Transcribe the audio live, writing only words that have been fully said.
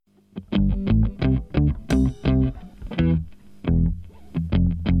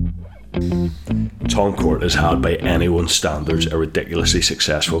Tom Court has had, by anyone's standards, a ridiculously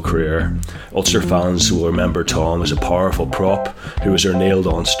successful career. Ulster fans will remember Tom as a powerful prop who was their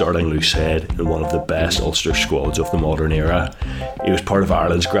nailed-on starting loose head in one of the best Ulster squads of the modern era. He was part of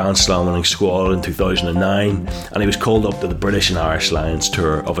Ireland's Grand Slam winning squad in 2009, and he was called up to the British and Irish Lions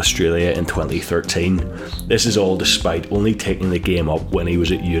tour of Australia in 2013. This is all despite only taking the game up when he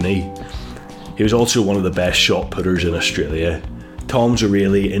was at uni. He was also one of the best shot putters in Australia. Tom's a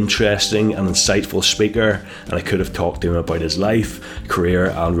really interesting and insightful speaker, and I could have talked to him about his life, career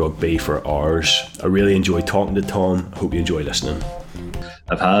and rugby for hours. I really enjoyed talking to Tom. Hope you enjoy listening.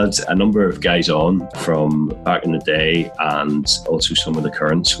 I've had a number of guys on from back in the day and also some of the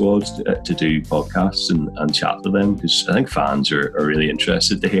current squads to do podcasts and chat to them, because I think fans are really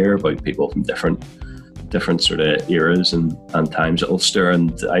interested to hear about people from different sort of eras and times at Ulster,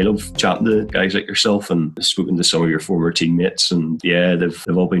 and I love chatting to guys like yourself and spoken to some of your former teammates, and yeah, they've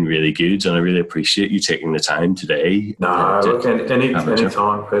all been really good, and I really appreciate you taking the time today. Any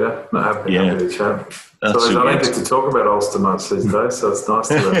time, Peter. Happy to chat. I don't get to talk about Ulster much these days, so it's nice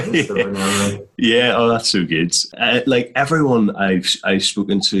to listen every now and then. Yeah, that's so good. Like everyone I've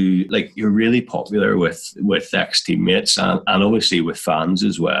spoken to, like you're really popular with ex-teammates and obviously with fans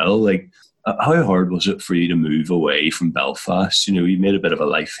as well. Like, how hard was it for you to move away from Belfast? You know, you made a bit of a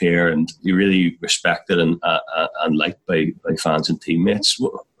life here and you're really respected and liked by fans and teammates.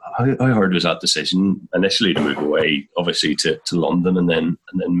 How hard was that decision initially to move away, obviously to London and then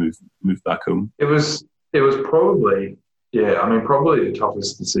move back home? It was probably the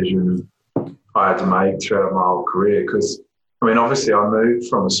toughest decision I had to make throughout my whole career, because obviously I moved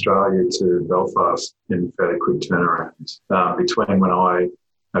from Australia to Belfast in a fairly quick turnaround between when I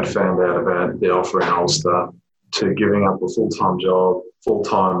had found out about the offer in Ulster to giving up a full-time job,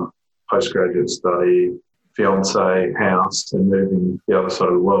 full-time postgraduate study, fiance, house, and moving the other side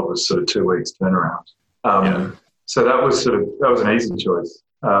of the world was sort of 2 weeks turnaround. So that was an easy choice.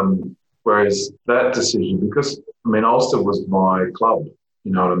 Whereas that decision, because Ulster was my club,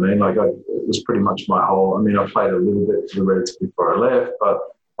 you know what I mean? Like it was pretty much my whole. I played a little bit for the Reds before I left, but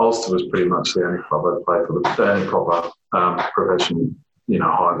Ulster was pretty much the only club I played for, the only proper professional,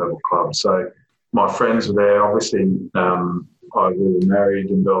 high-level club. So my friends were there. Obviously, we were married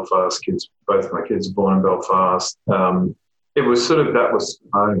in Belfast. Both my kids were born in Belfast. It was that was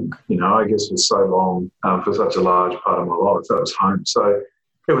home, I guess for so long, for such a large part of my life, that was home. So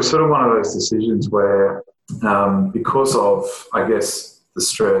it was sort of one of those decisions where, because of, I guess, the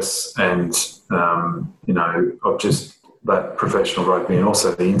stress and, of just that professional rugby and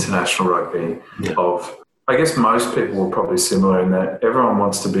also the international rugby of, I guess most people were probably similar in that everyone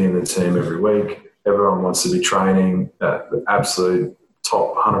wants to be in the team every week. Everyone wants to be training at the absolute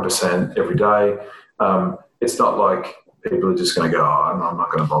top 100% every day. It's not like people are just going to go, I'm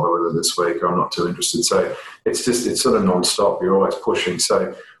not going to bother with it this week, or I'm not too interested. So it's sort of non-stop. You're always pushing.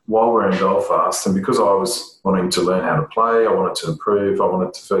 So while we're in Belfast, and because I was wanting to learn how to play, I wanted to improve, I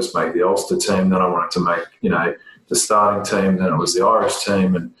wanted to first make the Ulster team, then I wanted to make, the starting team, then it was the Irish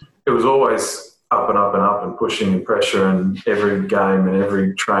team. And it was always up and up and up and pushing and pressure and every game and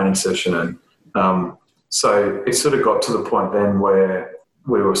every training session. And so it sort of got to the point then where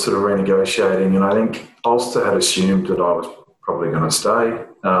we were sort of renegotiating, and I think Ulster had assumed that I was probably going to stay.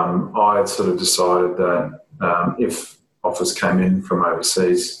 I had sort of decided that if offers came in from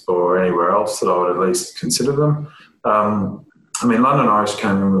overseas or anywhere else, that I would at least consider them. London Irish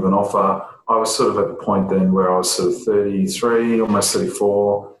came in with an offer. I was sort of at the point then where I was sort of 33, almost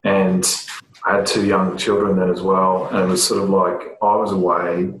 34, and I had 2 young children then as well, and it was sort of like I was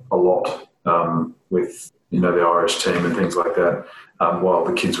away a lot with the Irish team and things like that while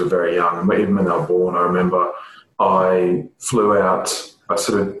the kids were very young. And even when they were born, I remember I flew out. I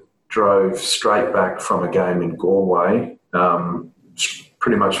sort of drove straight back from a game in Galway,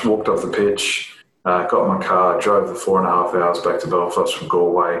 pretty much walked off the pitch, got my car, drove the 4.5 hours back to Belfast from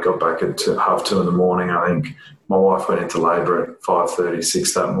Galway, got back at 2:30 in the morning, I think. My wife went into labour at 5:30,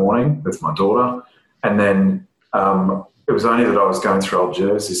 6 that morning with my daughter. And then it was only that I was going through old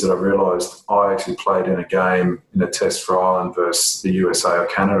jerseys that I realised I actually played in a game in a test for Ireland versus the USA or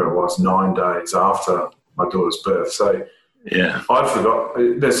Canada. It was 9 days after my daughter's birth. So I'd forgot.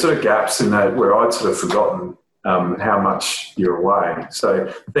 There's sort of gaps in that where I'd sort of forgotten how much you're away. So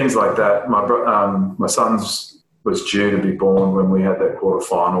things like that. My son's was due to be born when we had that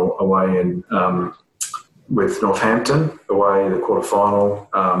quarterfinal away in with Northampton, away the quarterfinal.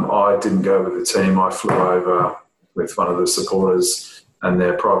 I didn't go with the team. I flew over with one of the supporters and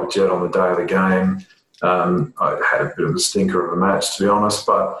their private jet on the day of the game. I had a bit of a stinker of a match, to be honest,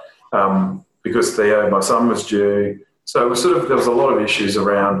 but because Theo, my son, was due, So it was there was a lot of issues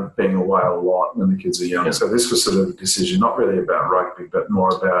around being away a lot when the kids are young. Yeah. So this was sort of a decision, not really about rugby, but more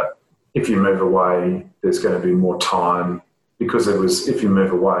about if you move away, there's going to be more time, because if you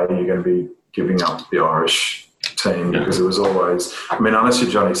move away, you're going to be giving up the Irish team, because it was always, unless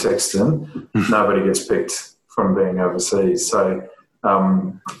you're Johnny Sexton, nobody gets picked from being overseas. So,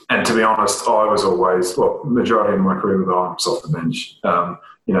 and to be honest, I was always, majority of my career with Ireland was off the bench.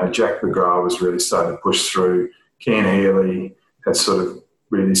 Jack McGrath was really starting to push through. Ken Healy had sort of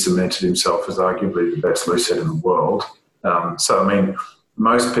really cemented himself as arguably the best loose head in the world.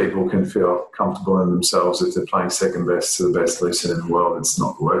 Most people can feel comfortable in themselves if they're playing second best to the best loose head in the world. It's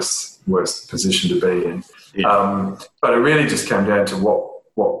not the worst position to be in. Yeah. But it really just came down to what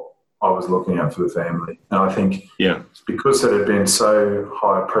I was looking at for the family. And I think because it had been so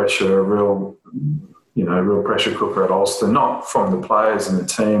high pressure, a real pressure cooker at Ulster, not from the players and the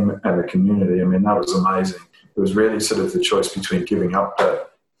team and the community. That was amazing. It was really sort of the choice between giving up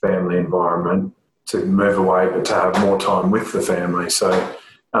that family environment to move away, but to have more time with the family. So,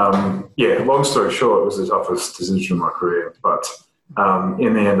 long story short, it was the toughest decision of my career. But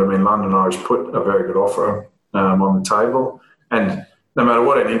in the end, London Irish put a very good offer on the table. And no matter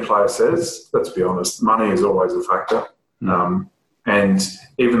what any player says, let's be honest, money is always a factor. And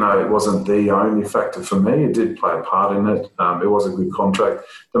even though it wasn't the only factor for me, it did play a part in it. It was a good contract.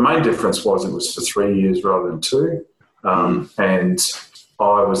 The main difference was it was for 3 years rather than 2. And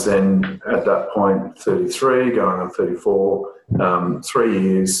I was then, at that point, 33, going on 34, 3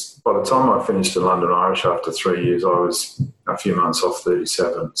 years. By the time I finished at London Irish after 3 years, I was a few months off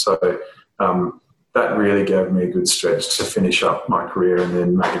 37. So that really gave me a good stretch to finish up my career and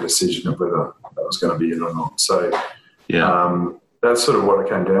then make a decision of whether that was going to be it or not. So that's sort of what it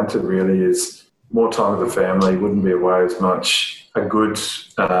came down to, really, is more time with the family, wouldn't be away as much, a good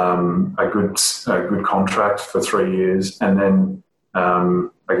contract for 3 years, and then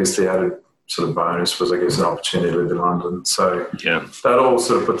I guess the added sort of bonus was, an opportunity to live in London. So that all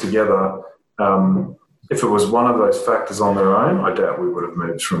sort of put together. If it was one of those factors on their own, I doubt we would have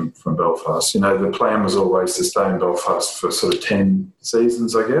moved from Belfast. The plan was always to stay in Belfast for sort of 10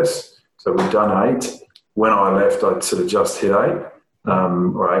 seasons, I guess. So we've done 8. When I left, I'd sort of just hit 8, or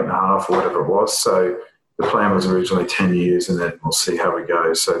 8.5, or whatever it was. So the plan was originally 10 years, and then we'll see how we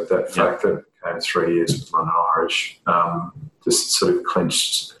go. So that fact that it came 3 years with London Irish just sort of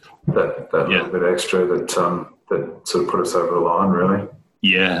clinched that little bit extra that sort of put us over the line, really.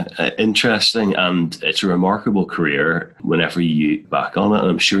 Yeah, interesting. And it's a remarkable career whenever you back on it. And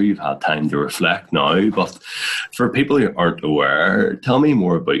I'm sure you've had time to reflect now. But for people who aren't aware, tell me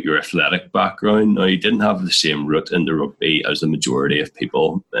more about your athletic background. Now, you didn't have the same route into rugby as the majority of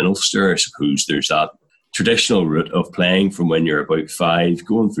people in Ulster. I suppose there's that traditional route of playing from when you're about 5,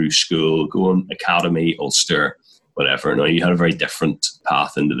 going through school, going academy, Ulster, whatever. Now, you had a very different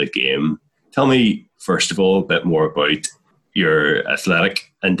path into the game. Tell me, first of all, a bit more about your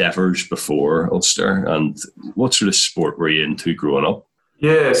athletic endeavours before Ulster, and what sort of sport were you into growing up?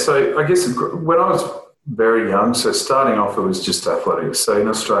 Yeah, so I guess when I was very young, so starting off it was just athletics. So in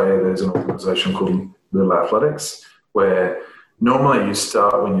Australia there's an organisation called Little Athletics, where normally you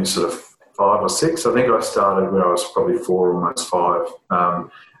start when you're sort of 5 or 6. I think I started when I was probably 4, almost 5.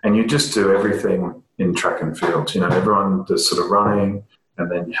 And you just do everything in track and field. Everyone does sort of running, and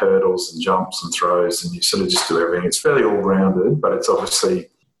then hurdles and jumps and throws, and you sort of just do everything. It's fairly all-rounded, but it's obviously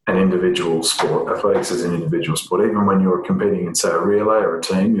an individual sport. Athletics is an individual sport. Even when you're competing in, say, a relay or a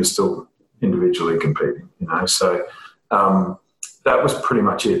team, you're still individually competing, So that was pretty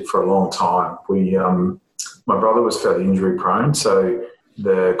much it for a long time. My brother was fairly injury-prone, so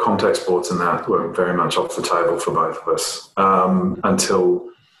the contact sports and that were very much off the table for both of us until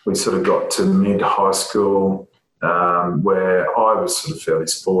we sort of got to mid-high school, where I was sort of fairly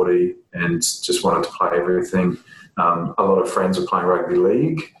sporty and just wanted to play everything. A lot of friends were playing rugby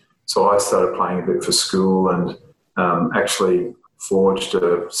league, so I started playing a bit for school and actually forged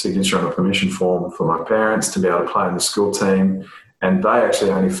a signature on a permission form for my parents to be able to play in the school team. And they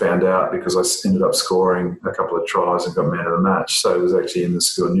actually only found out because I ended up scoring a couple of tries and got man of the match. So it was actually in the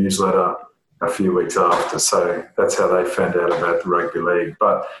school newsletter a few weeks after. So that's how they found out about the rugby league.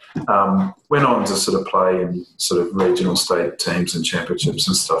 But went on to sort of play in sort of regional state teams and championships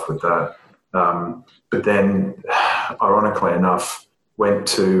and stuff with that. But then, ironically enough, went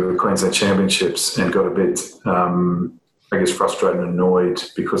to Queensland Championships and got a bit, frustrated and annoyed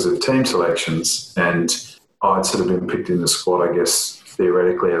because of team selections. And I'd sort of been picked in the squad, I guess,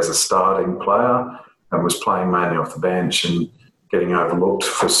 theoretically as a starting player, and was playing mainly off the bench and getting overlooked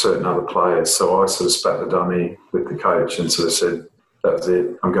for certain other players. So I sort of spat the dummy with the coach and sort of said, that was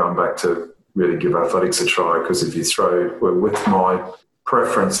it. I'm going back to really give athletics a try, because if you throw, well, with my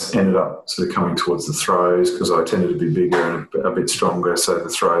preference ended up sort of coming towards the throws because I tended to be bigger and a bit stronger, so the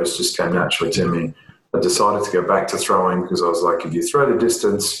throws just came naturally to me. I decided to go back to throwing because I was like, if you throw the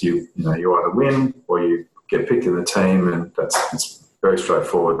distance, you either win or you get picked in the team, and it's very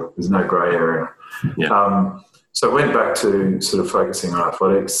straightforward. There's no grey area. Yeah. So I went back to sort of focusing on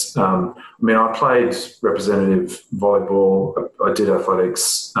athletics. I played representative volleyball. I did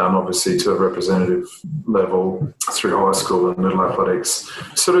athletics, obviously, to a representative level through high school and middle athletics.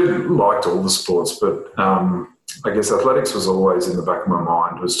 Sort of liked all the sports, but I guess athletics was always in the back of my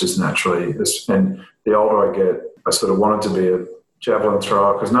mind, was just naturally. And the older I get, I sort of wanted to be a javelin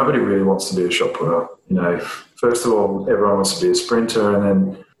thrower, because nobody really wants to be a shot putter. First of all, everyone wants to be a sprinter, and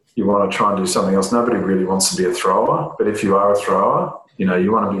then you want to try and do something else. Nobody really wants to be a thrower, but if you are a thrower,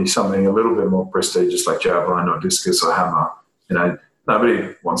 you want to be something a little bit more prestigious like javelin or discus or hammer.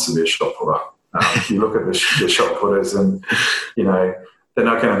 Nobody wants to be a shot putter. You look at the shot putters and, they're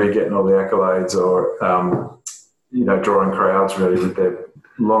not going to be getting all the accolades or, drawing crowds really with their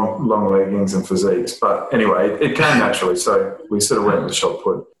long leggings and physiques. But anyway, it came naturally. So we sort of went with shot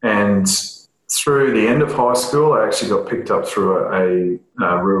put. And through the end of high school, I actually got picked up through a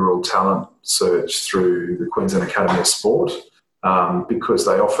rural talent search through the Queensland Academy of Sport, because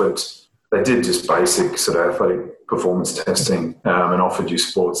they did just basic sort of athletic performance testing, and offered you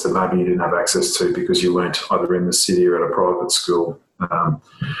sports that maybe you didn't have access to because you weren't either in the city or at a private school.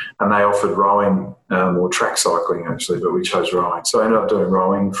 And they offered rowing or track cycling actually, but we chose rowing. So I ended up doing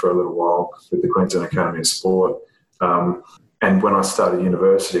rowing for a little while with the Queensland Academy of Sport. And when I started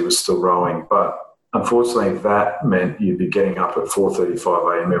university, it was still rowing. But unfortunately, that meant you'd be getting up at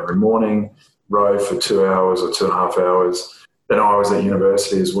 4:35 a.m. every morning, row for 2 hours or 2.5 hours. Then I was at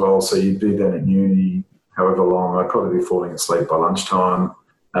university as well, so you'd be then at uni however long. I'd probably be falling asleep by lunchtime.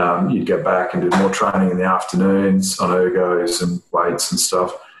 You'd go back and do more training in the afternoons on ergos and weights and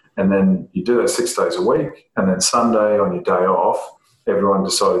stuff. And then you do that 6 days a week. And then Sunday on your day off, everyone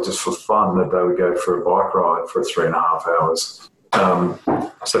decided just for fun that they would go for a bike ride for 3.5 hours.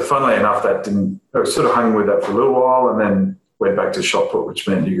 So funnily enough, I was sort of hung with that for a little while, and then went back to shot put, which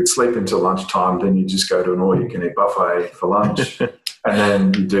meant you could sleep until lunchtime. Then you just go to an all-you-can-eat buffet for lunch. And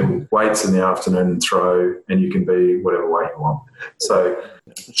then you do weights in the afternoon and throw, and you can be whatever weight you want. So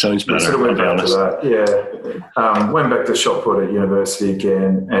sounds better. Sort of went back to that. Yeah. Went back to shot put at university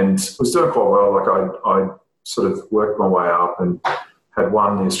again, and was doing quite well. Like I sort of worked my way up and had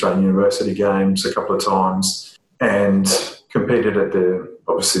won the Australian University Games a couple of times, and competed at the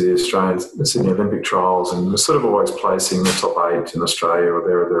Sydney Olympic trials, and was sort of always placing the top 8 in Australia or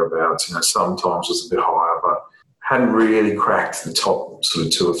there or thereabouts. Sometimes was a bit higher, but hadn't really cracked the top sort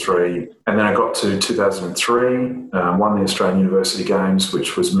of 2 or 3. And then I got to 2003, won the Australian University Games,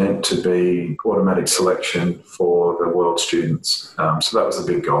 which was meant to be automatic selection for the world students. So that was a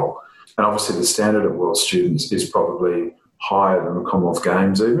big goal. And obviously the standard of world students is probably higher than the Commonwealth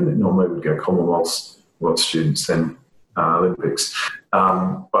Games even. It normally would go Commonwealth world students, then Olympics.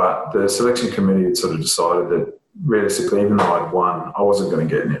 But the selection committee had sort of decided that realistically, even though I'd won, I wasn't going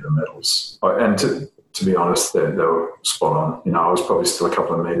to get any of the medals. And to be honest, they were spot on. I was probably still a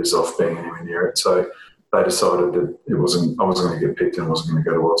couple of metres off being anywhere near it. So they decided that I wasn't going to get picked and wasn't going to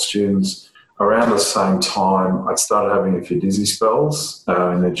go to world students. Around the same time, I'd started having a few dizzy spells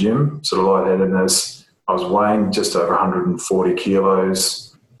in the gym, sort of lightheadedness. I was weighing just over 140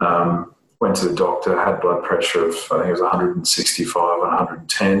 kilos. Went to the doctor, had blood pressure of, I think it was 165 and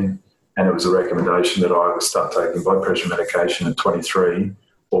 110. And it was a recommendation that I either start taking blood pressure medication at 23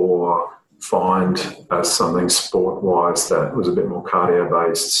 or find something sport-wise that was a bit more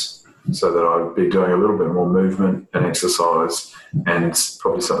cardio-based, so that I'd be doing a little bit more movement and exercise, and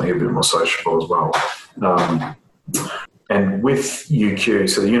probably something a bit more sociable as well. And with UQ,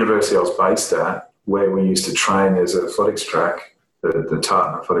 so the university I was based at, where we used to train, there's an athletics track, the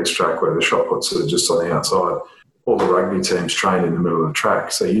Tartan athletics track, where the shot puts are just on the outside. All the rugby teams train in the middle of the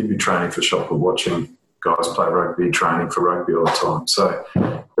track, so you'd be training for shot put, watching guys play rugby, training for rugby all the time. So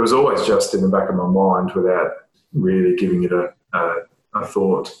it was always just in the back of my mind without really giving it a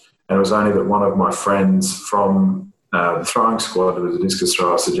thought. And it was only that one of my friends from the throwing squad, who was a discus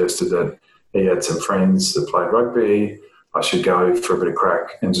thrower, suggested that he had some friends that played rugby. I should go for a bit of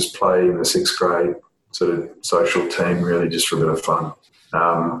crack and just play in the 6th grade sort of social team, really just for a bit of fun.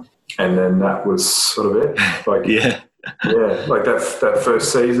 And then that was sort of it. Like that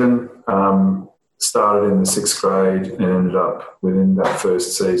first season, started in the 6th grade and ended up within that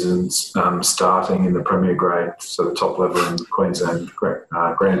first season starting in the Premier grade, so the top level in Queensland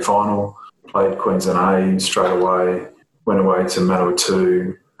grand final. Played Queensland A straight away, went away to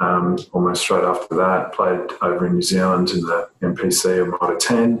Manawatu almost straight after that. Played over in New Zealand in the NPC of Mitre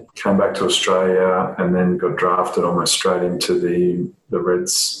 10, came back to Australia, and then got drafted almost straight into the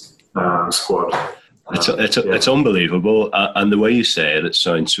Reds squad. It's unbelievable, and the way you say it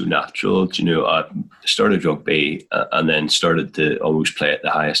sounds so natural. You know, I started rugby and then started to almost play at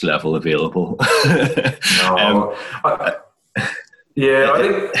the highest level available. Yeah, I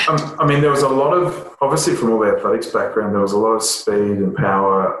think, I mean, there was a lot of, obviously from all the athletics background, there was a lot of speed and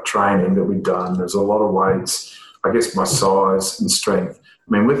power training that we'd done. There's a lot of weights, I guess my size and strength.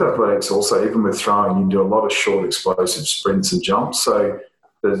 I mean, with athletics also, even with throwing, you do a lot of short explosive sprints and jumps. So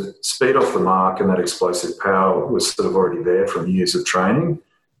the speed off the mark and that explosive power was sort of already there from years of training.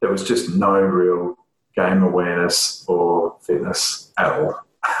 There was just no real game awareness or fitness at all.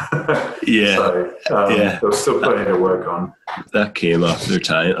 Yeah. So there was still plenty to work on. That came after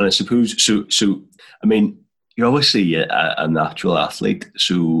time, and I suppose so. I mean, you're obviously a natural athlete.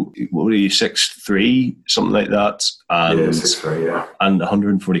 So what were you, 6'3", something like that? And, 6'3", yeah. And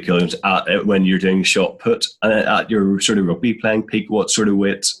 140 kilograms when you're doing shot put. And at your sort of rugby playing peak, what sort of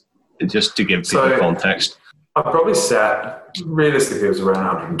weight? Just to give people context. I probably sat, realistically, it was around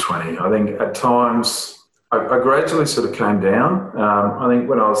 120. I think at times I gradually sort of came down. I think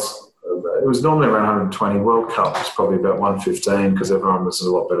when it was normally around 120. World Cup was probably about 115 because everyone was in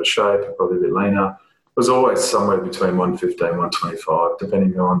a lot better shape, probably a bit leaner. It was always somewhere between 115 and 125,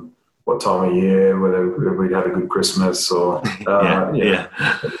 depending on what time of year, whether we'd had a good Christmas or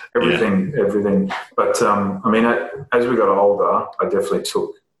everything. But I mean, as we got older, I definitely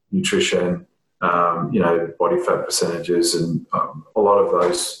took nutrition, body fat percentages and a lot of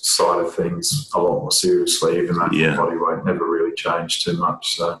those side of things a lot more seriously, even though my body weight never really changed too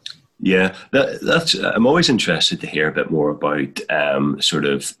much. So. Yeah, that's. I'm always interested to hear a bit more about sort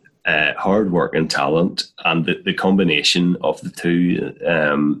of hard work and talent, and the combination of the two.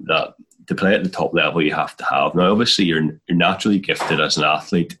 That to play at the top level, you have to have. Now, obviously, you're naturally gifted as an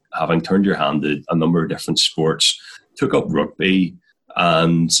athlete, having turned your hand to a number of different sports. Took up rugby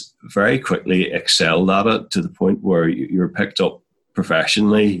and very quickly excelled at it to the point where you were picked up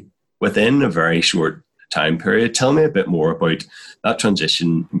professionally within a very short time period. Tell me a bit more about that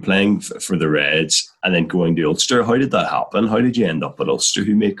transition from playing for the Reds and then going to Ulster. How did that happen? How did you end up at Ulster?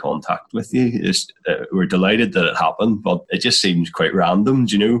 Who made contact with you? We're delighted that it happened, but it just seems quite random,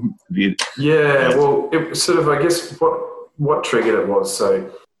 do you know? Well, it was sort of, I guess, what triggered it was, so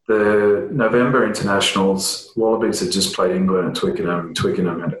the November internationals, Wallabies had just played England at Twickenham.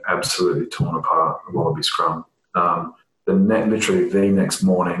 Twickenham had absolutely torn apart the Wallaby scrum. Literally the next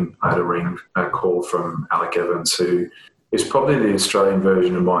morning, I had a call from Alec Evans, who is probably the Australian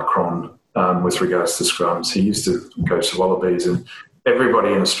version of Mike Cron with regards to scrums. He used to coach the Wallabies, and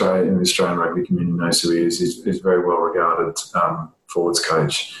everybody in Australia, in the Australian rugby community, knows who he is. He's very well regarded forwards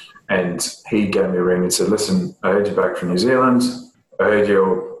coach. And he gave me a ring and said, "Listen, I heard you back from New Zealand. I heard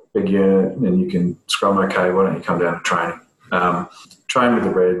you're a big unit and you can scrum okay. Why don't you come down to training?" Trained with the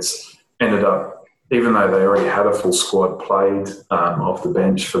Reds. Ended up, even though they already had a full squad, played off the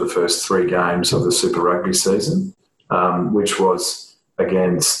bench for the first 3 games of the Super Rugby season, which was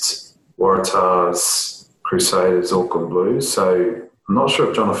against Waratahs, Crusaders, Auckland Blues. So I'm not sure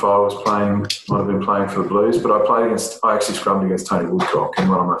if John might have been playing for the Blues, but I actually scrummed against Tony Woodcock in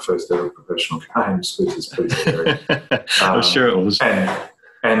one of my first ever professional games, which is pretty scary. I'm sure it was.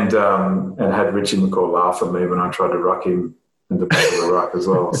 And had Richie McCaw laugh at me when I tried to ruck him in the back of the ruck as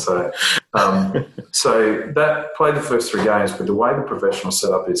well. So that played the first 3 games, but the way the professional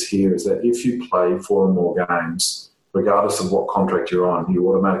setup is here is that if you play 4 or more games, regardless of what contract you're on, you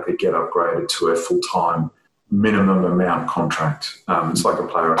automatically get upgraded to a full-time minimum amount contract. It's like a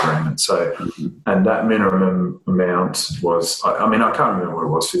player agreement. So, and that minimum amount was, I can't remember what it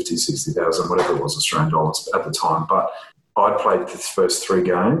was, 50, 60,000, whatever it was, Australian dollars at the time, but I'd played the first 3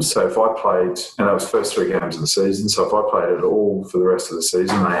 games. So if I played, and that was first 3 games of the season, so if I played it all for the rest of the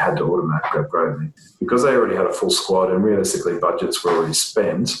season, they had to automatically upgrade me. Because they already had a full squad and realistically budgets were already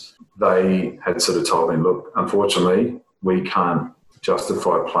spent, they had sort of told me, look, unfortunately, we can't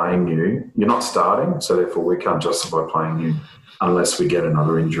justify playing you. You're not starting, so therefore we can't justify playing you unless we get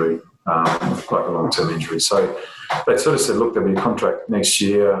another injury, like a long-term injury. So they sort of said, look, there'll be a contract next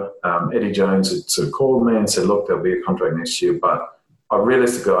year. Eddie Jones had sort of called me and said, look, there'll be a contract next year, but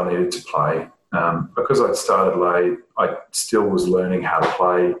realistically I needed to play. Because I'd started late, I still was learning how to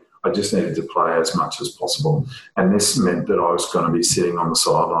play. I just needed to play as much as possible. And this meant that I was going to be sitting on the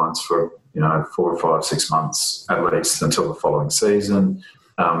sidelines for 4 or 5, 6 months at least until the following season.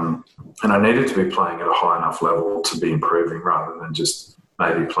 And I needed to be playing at a high enough level to be improving rather than just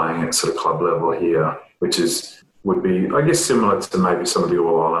maybe playing at sort of club level here, which is would be, I guess, similar to maybe some of the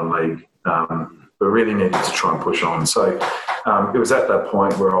All-Ireland League, but really needed to try and push on. So it was at that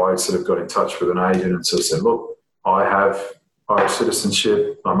point where I sort of got in touch with an agent and sort of said, look, I have Irish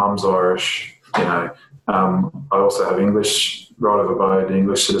citizenship, my mum's Irish, I also have English, right of abode,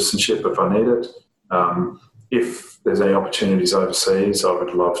 English citizenship if I need it. If there's any opportunities overseas, I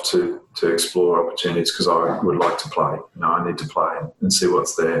would love to explore opportunities because I would like to play. I need to play and see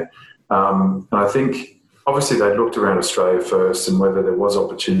what's there. And I think obviously they looked around Australia first and whether there was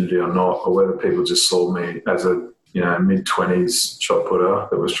opportunity or not, or whether people just saw me as a mid-20s shot putter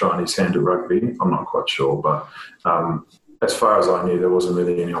that was trying his hand at rugby. I'm not quite sure, but as far as I knew, there wasn't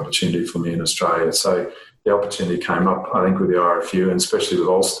really any opportunity for me in Australia. So the opportunity came up, I think, with the RFU and especially with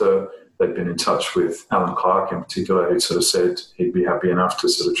Ulster. They'd been in touch with Alan Clark in particular, who sort of said he'd be happy enough to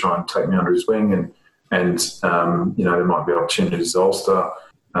sort of try and take me under his wing and there might be opportunities at Ulster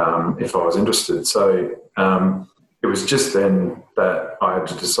if I was interested. So it was just then that I had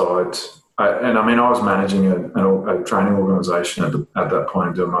to decide. I was managing a training organisation at that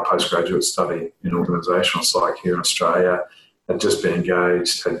point, doing my postgraduate study in organisational psych here in Australia. Had just been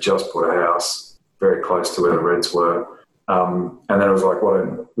engaged, had just bought a house very close to where the Reds were. And then it was like,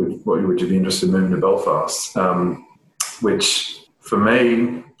 what would you be interested in moving to Belfast? Which for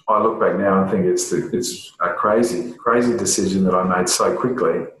me, I look back now and think it's a crazy decision that I made so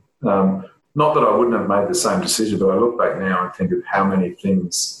quickly. Not that I wouldn't have made the same decision, but I look back now and think of how many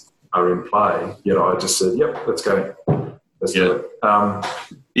things are in play. I just said, yep, let's go. Let's do it.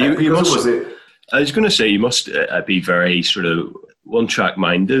 I was going to say, you must be very sort of one-track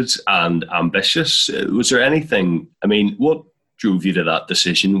minded and ambitious. Was there anything, what drove you to that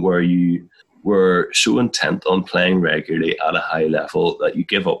decision where you were so intent on playing regularly at a high level that you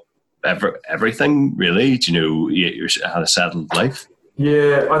give up everything, really? You had a settled life?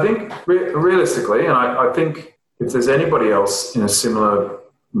 Yeah, I think realistically, and I think if there's anybody else in a similar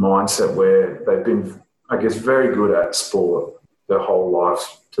mindset where they've been, I guess, very good at sport their whole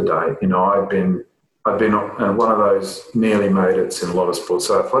life to date. I've been one of those nearly made it's in a lot of sports.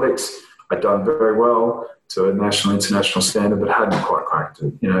 So athletics, I'd done very well to a national, international standard, but hadn't quite cracked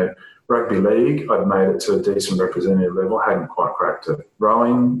it. Rugby league, I'd made it to a decent representative level, hadn't quite cracked it.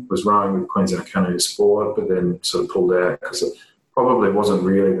 Rowing with Queensland Academy of Sport, but then sort of pulled out because it probably wasn't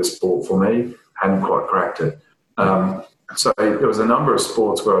really the sport for me, hadn't quite cracked it. So there was a number of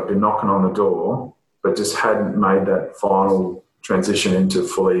sports where I'd been knocking on the door, but just hadn't made that final transition into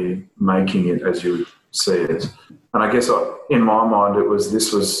fully making it as you would see it. And I guess in my mind,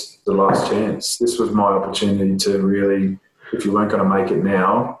 this was the last chance. This was my opportunity to really, if you weren't going to make it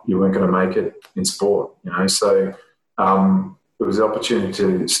now, you weren't going to make it in sport, So it was the opportunity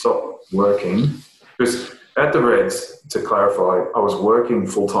to stop working. Because at the Reds, to clarify, I was working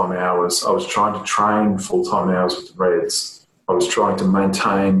full-time hours. I was trying to train full-time hours with the Reds. I was trying to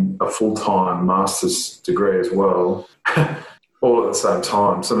maintain a full-time master's degree as well, all at the same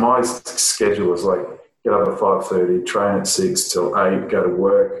time. So my schedule was like get up at 5:30, train at 6 till 8, go to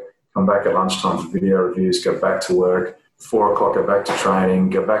work, come back at lunchtime for video reviews, go back to work, 4 o'clock, go back to training,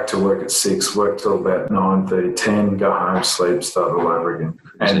 go back to work at 6, work till about 9:30, 10, go home, sleep, start all over again.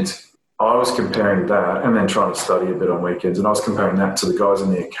 And I was comparing that and then trying to study a bit on weekends. And I was comparing that to the guys in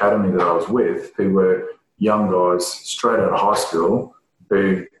the academy that I was with who were young guys straight out of high school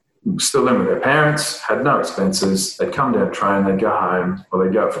who were still living with their parents, had no expenses. They'd come down, train, they'd go home, or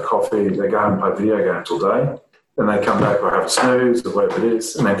they'd go out for coffee, they'd go home and play video games all day. Then they'd come back or have a snooze or whatever it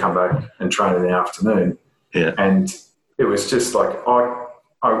is, and then come back and train in the afternoon. Yeah. And it was just like I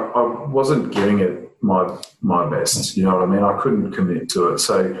wasn't giving it my best. You know what I mean? I couldn't commit to it.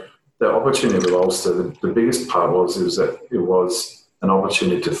 So the opportunity with Ulster, the biggest part was that it was an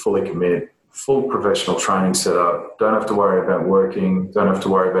opportunity to fully commit, full professional training setup, don't have to worry about working, don't have to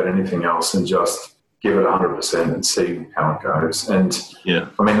worry about anything else, and just give it 100% and see how it goes. And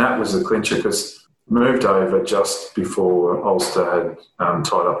that was the clincher because moved over just before Ulster had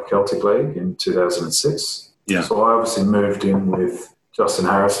tied up the Celtic League in 2006. Yeah. So I obviously moved in with Justin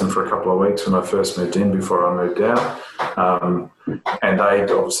Harrison for a couple of weeks when I first moved in before I moved out. And they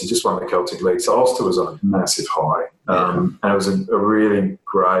obviously just won the Celtic League. So Ulster was on a massive high. And it was a really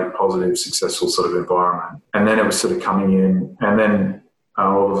great, positive, successful sort of environment. And then it was sort of coming in. And then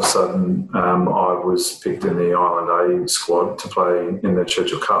all of a sudden I was picked in the Island A squad to play in the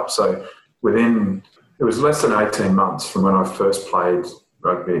Churchill Cup. So it was less than 18 months from when I first played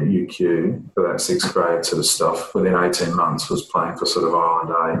rugby at UQ for that 6th grade sort of stuff. Within 18 months was playing for sort of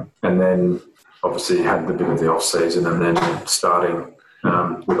Island A. And then obviously had the bit of the off season and then starting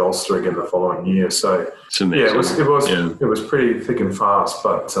with Ulster again the following year. So it was pretty thick and fast,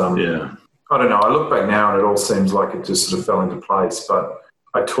 but I don't know. I look back now and it all seems like it just sort of fell into place. But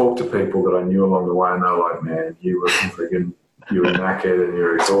I talked to people that I knew along the way, and they were like, "Man, you were knackered and you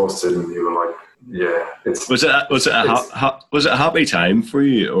were exhausted," and you were like, "Yeah." Was it a happy time for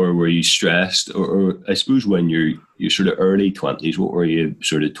you, or were you stressed? Or I suppose when you're sort of early 20s, what were you,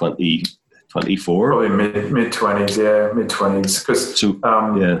 sort of 20, 24? Probably mid-20s, yeah, mid-20s. Because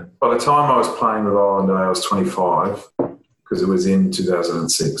by the time I was playing with Island Day, I was 25, because it was in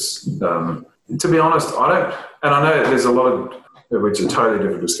 2006. To be honest, I know there's a lot of, which is a totally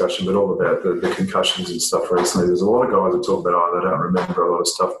different discussion, but all about the concussions and stuff recently. There's a lot of guys that talk about, they don't remember a lot of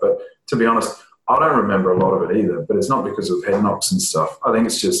stuff. But to be honest, I don't remember a lot of it either, but it's not because of head knocks and stuff. I think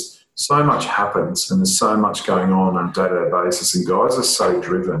it's just so much happens and there's so much going on a day-to-day basis, and guys are so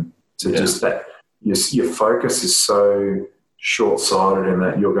driven to just that. Your focus is so short-sighted in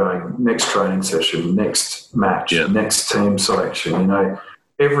that you're going next training session, next match, next team selection. You know,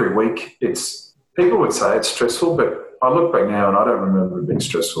 every week people would say it's stressful, but I look back now and I don't remember it being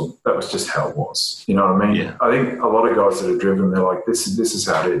stressful. That was just how it was. You know what I mean? Yeah. I think a lot of guys that are driven, they're like, this is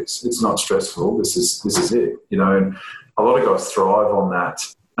how it is. It's not stressful. This is it. You know, and a lot of guys thrive on that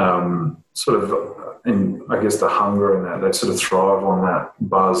sort of, and I guess the hunger and that, they sort of thrive on that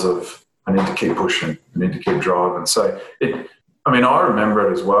buzz of, I need to keep pushing, I need to keep driving. So I remember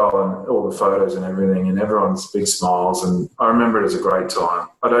it as well, and all the photos and everything, and everyone's big smiles, and I remember it as a great time.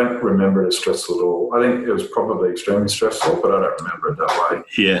 I don't remember it as stressful at all. I think it was probably extremely stressful, but I don't remember it that way.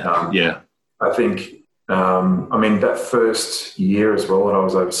 Yeah. I think, that first year as well that I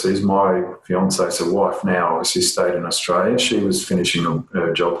was overseas, my fiancée, so wife now, obviously stayed in Australia. She was finishing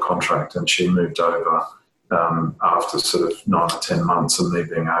her job contract and she moved over after sort of 9 or 10 months of me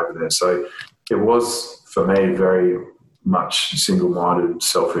being over there. So it was, for me, very much single-minded,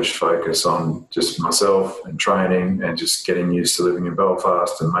 selfish focus on just myself and training and just getting used to living in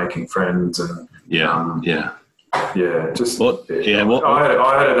Belfast and making friends and I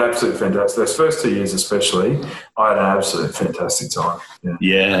had an absolute fantastic. Those first 2 years especially, I had an absolute fantastic time.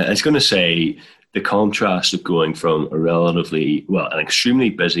 Yeah, I was going to say the contrast of going from an extremely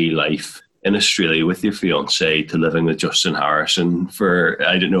busy life in Australia with your fiancée to living with Justin Harrison for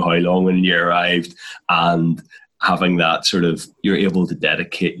I don't know how long when you arrived, and having that sort of, you're able to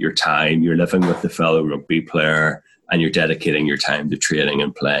dedicate your time, you're living with the fellow rugby player and you're dedicating your time to training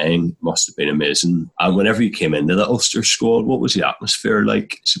and playing. Must have been amazing. And whenever you came into the Ulster squad, what was the atmosphere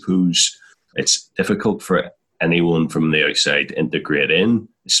like? I suppose it's difficult for anyone from the outside to integrate in,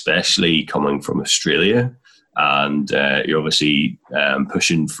 especially coming from Australia. And you're obviously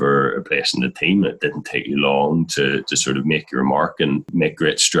pushing for a place in the team. It didn't take you long to sort of make your mark and make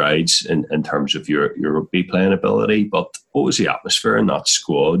great strides in terms of your rugby playing ability. But what was the atmosphere in that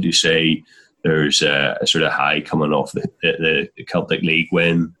squad? You say there's a sort of high coming off the Celtic League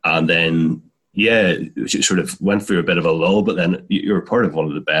win, and then you sort of went through a bit of a lull, but then you were part of one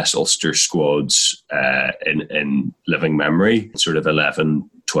of the best Ulster squads in living memory, sort of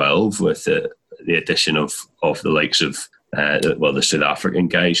 11-12 with the addition of the likes of the South African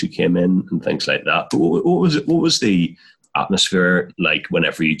guys who came in and things like that. But what was the atmosphere like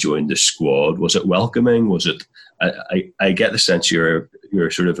whenever you joined the squad? Was it welcoming? Was it? I get the sense you're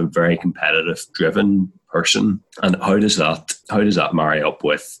sort of a very competitive, driven person, and how does that marry up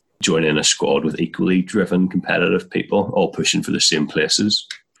with joining a squad with equally driven, competitive people, all pushing for the same places?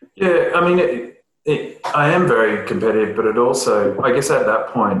 Yeah, I mean, I am very competitive, but it also, I guess at that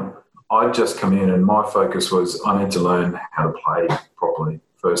point, I'd just come in and my focus was I need to learn how to play properly,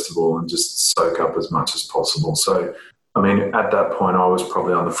 first of all, and just soak up as much as possible. So, I mean, at that point, I was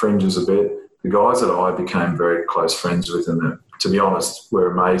probably on the fringes a bit. The guys that I became very close friends with, and to be honest,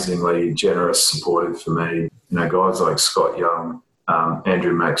 were amazingly generous, supportive for me. You know, guys like Scott Young,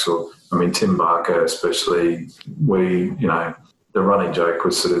 Andrew Maxwell, I mean, Tim Barker especially. The running joke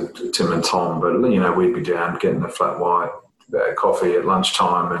was sort of Tim and Tom, but, we'd be down getting a flat white, coffee at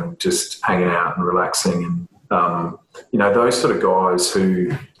lunchtime and just hanging out and relaxing. And, those sort of guys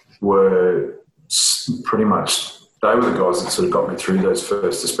who were pretty much, they were the guys that sort of got me through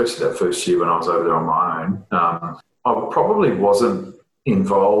especially that first year when I was over there on my own. I probably wasn't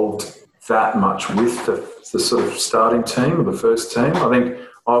involved that much with the sort of starting team or the first team. I think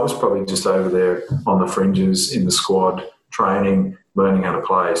I was probably just over there on the fringes in the squad, training, learning how to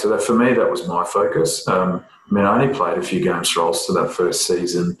play. So that for me, that was my focus. I only played a few games for Ulster that first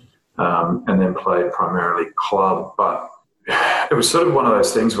season and then played primarily club. But it was sort of one of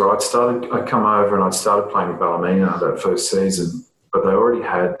those things where I'd come over and I'd started playing with Ballymena that first season, but they already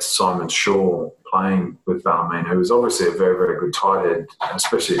had Simon Shaw playing with Ballymena, who was obviously a very, very good tight head,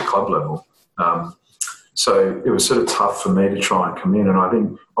 especially at club level. So it was sort of tough for me to try and come in. And I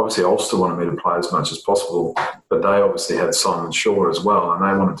think obviously Ulster wanted me to play as much as possible, but they obviously had Simon Shaw as well, and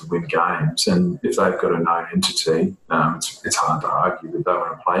they wanted to win games. And if they've got a known entity, it's hard to argue that they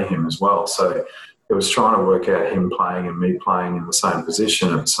want to play him as well. So it was trying to work out him playing and me playing in the same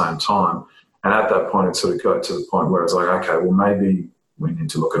position at the same time. And at that point, it sort of got to the point where I was like, okay, well, maybe we need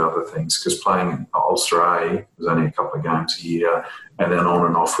to look at other things, because playing in Ulster A was only a couple of games a year, and then on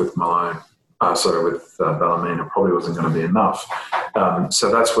and off with Ballymena probably wasn't going to be enough.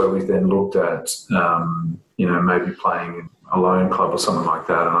 So that's where we then looked at, maybe playing in a loan club or something like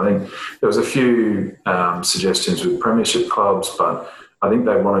that. And I think there was a few suggestions with premiership clubs, but I think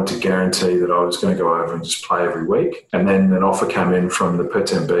they wanted to guarantee that I was going to go over and just play every week. And then an offer came in from the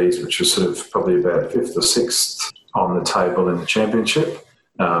Perth Bees, which was sort of probably about 5th or 6th on the table in the championship,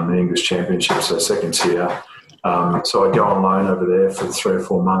 the English championship, so second tier. So I'd go on loan over there for 3 or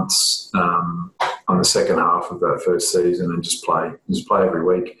 4 months on the second half of that first season and just play every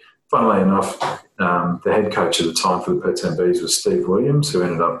week. Funnily enough, the head coach at the time for the Perth Bees was Steve Williams, who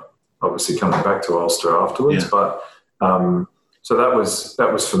ended up obviously coming back to Ulster afterwards. Yeah. But so that was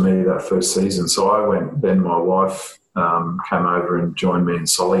for me that first season. So I went. Then my wife came over and joined me in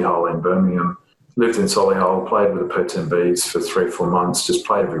Solihull in Birmingham. Lived in Solihull, played with the Perth Bees for 3 or 4 months, just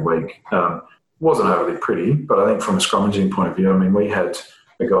played every week. Wasn't overly pretty, but I think from a scrummaging point of view, I mean, we had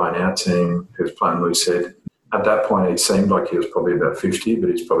a guy in our team who was playing loose head. At that point, he seemed like he was probably about 50, but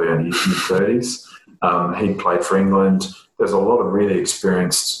he's probably only in his mid-30s. He played for England. There's a lot of really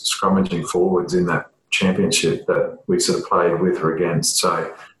experienced scrummaging forwards in that championship that we sort of played with or against.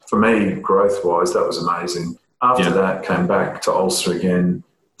 So for me, growth-wise, that was amazing. After that, came back to Ulster again,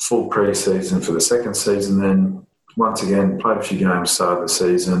 full pre-season for the second season. Then once again, played a few games, started the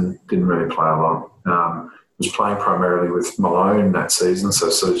season, didn't really play a lot. Was playing primarily with Malone that season, so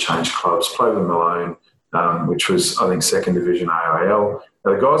sort of changed clubs. Played with Malone, which was, I think, second division AIL.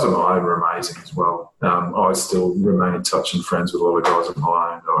 Now, the guys at Malone were amazing as well. I still remain in touch and friends with all the guys at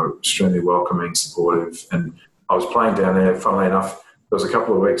Malone. They were extremely welcoming, supportive. And I was playing down there, funnily enough, there was a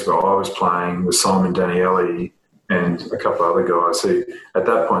couple of weeks where I was playing with Simon Danielli and a couple of other guys who, at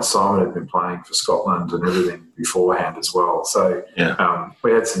that point, Simon had been playing for Scotland and everything beforehand as well. So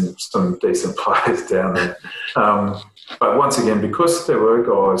we had some decent players down there. But once again, because there were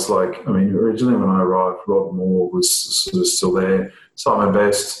guys like, I mean, originally when I arrived, Rod Moore was sort of still there, Simon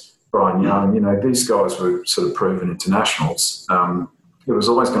Best, Brian Young, these guys were sort of proven internationals. It was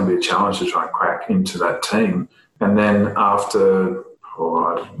always going to be a challenge to try and crack into that team. And then after,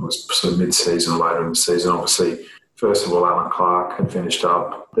 it was sort of mid-season, later in the season, obviously, first of all, Alan Clark had finished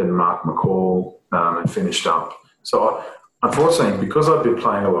up, then Mark McCall had finished up. So unfortunately, because I'd been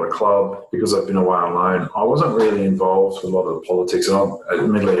playing a lot of club, because I'd been away on loan, I wasn't really involved with a lot of the politics. And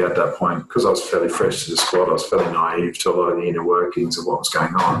admittedly, at that point, because I was fairly fresh to the squad, I was fairly naive to a lot of the inner workings of what was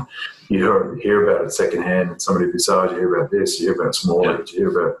going on. You hear about it secondhand, and somebody would say, you hear about this, you hear about Smalley, you hear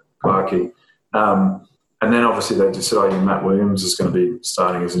about Clarkey. And then obviously they just said, Matt Williams is going to be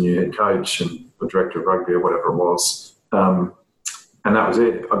starting as a new head coach and the director of rugby or whatever it was. And that was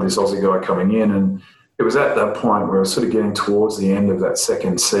it. This Aussie guy coming in, and it was at that point where I was sort of getting towards the end of that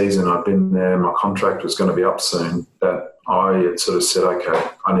second season. I'd been there, my contract was going to be up soon, that I had sort of said, okay,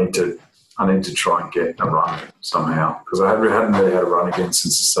 I need to try and get a run somehow, because I hadn't really had a run again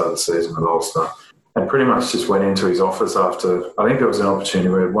since the start of the season with Ulster. And pretty much just went into his office after, I think there was an opportunity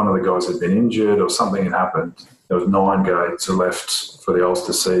where one of the guys had been injured or something had happened. There was 9 gates left for the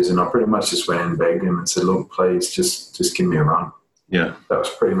Ulster season. I pretty much just went and begged him and said, look, please, just give me a run. Yeah. That was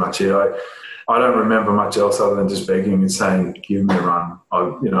pretty much it. I don't remember much else other than just begging and saying, give me a run. I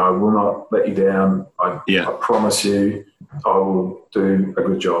will not let you down. I promise you I will do a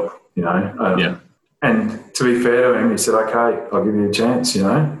good job, And to be fair to him, he said, okay, I'll give you a chance,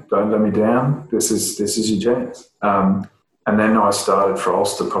 don't let me down. This is your chance. And then I started for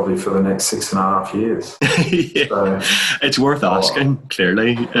Ulster probably for the next 6.5 years. So, it's worth asking,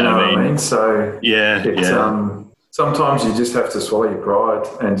 clearly. You know what I mean? So sometimes you just have to swallow your pride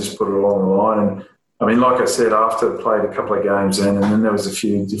and just put it all on the line. And I mean, like I said, after I played a couple of games in, and then there was a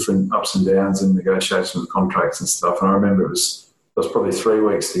few different ups and downs in negotiation with contracts and stuff. And I remember it was probably 3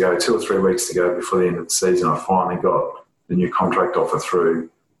 weeks to go, 2 or 3 weeks to go before the end of the season. I finally got the new contract offer through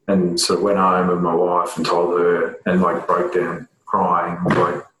and sort of went home with my wife and told her and broke down crying,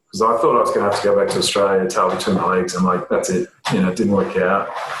 because I thought I was going to have to go back to Australia, tail between my legs, and that's it. It didn't work out.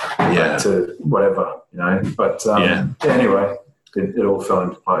 Back to whatever, But anyway, it all fell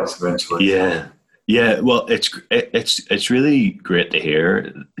into place eventually. Yeah. Yeah. Well, it's really great to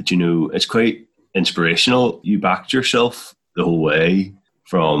hear that, it's quite inspirational. You backed yourself the whole way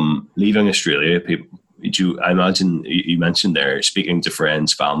from leaving Australia. People, I imagine you mentioned there, speaking to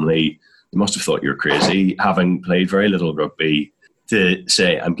friends, family, you must have thought you were crazy, having played very little rugby, to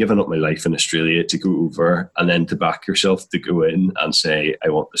say, I'm giving up my life in Australia to go over, and then to back yourself to go in and say, I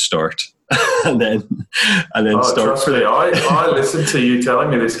want to start. and then start. Trust me, I listened to you telling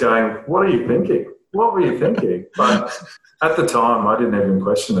me this going, what are you thinking? What were you thinking? But at the time, I didn't even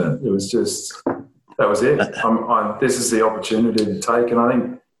question it. It was just, that was it. This is the opportunity to take. And I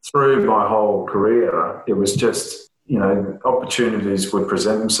think through my whole career, it was just, opportunities would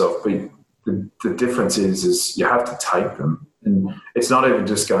present themselves. But the difference is you have to take them. And it's not even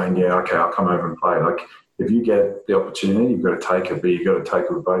just going, yeah, okay, I'll come over and play. Like, if you get the opportunity, you've got to take it, but you've got to take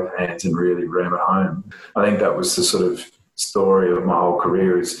it with both hands and really ram it home. I think that was the sort of story of my whole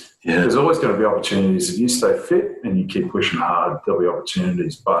career is there's always going to be opportunities. If you stay fit and you keep pushing hard, there'll be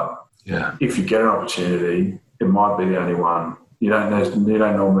opportunities. But if you get an opportunity, it might be the only one. You don't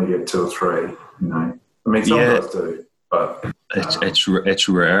normally get two or three, I mean, some guys do, but... It's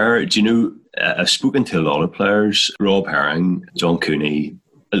rare. Do you know, I've spoken to a lot of players, Rob Herring, John Cooney,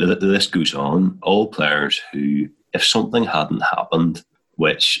 the list goes on, all players who, if something hadn't happened,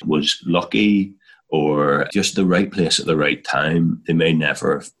 which was lucky or just the right place at the right time, they may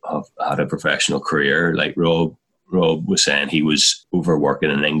never have had a professional career. Like Rob was saying, he was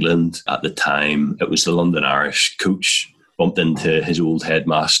overworking in England at the time. It was the London Irish coach bumped into his old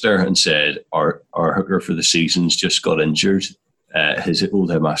headmaster and said, our hooker for the season's just got injured. His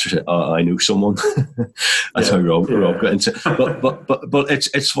old headmaster said, I know someone. That's how Rob got into it. But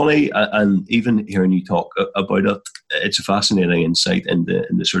it's funny, and even hearing you talk about it, it's a fascinating insight into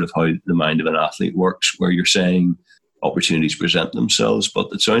sort of how the mind of an athlete works, where you're saying opportunities present themselves, but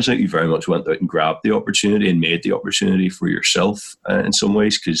it sounds like you very much went out and grabbed the opportunity and made the opportunity for yourself in some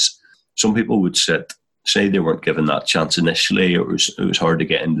ways, because some people would say they weren't given that chance initially. It was hard to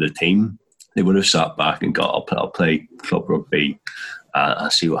get into the team. They would have sat back and got, I'll play club rugby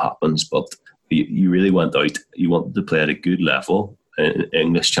and see what happens. But you really went out. You wanted to play at a good level in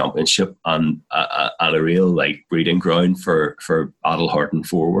English Championship and a real breeding ground for adult hardened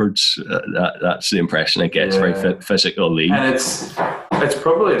forwards. That's the impression I get. It's very physical league. And it's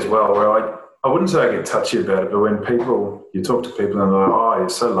probably as well where I wouldn't say I get touchy about it, but when you talk to people and they're like, oh, you're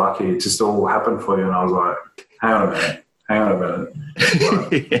so lucky, it just all happened for you. And I was like, hang on a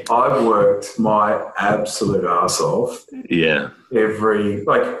minute. I've worked my absolute arse off. Yeah.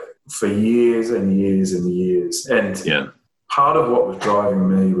 For years and years and years. And part of what was driving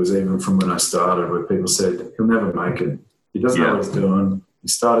me was even from when I started, where people said, he'll never make it. He doesn't know what he's doing. He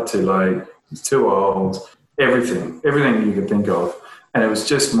started too late. He's too old. Everything you could think of. And it was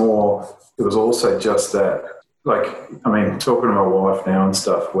just more, it was also just that, talking to my wife now and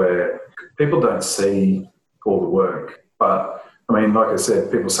stuff, where people don't see all the work. But, like I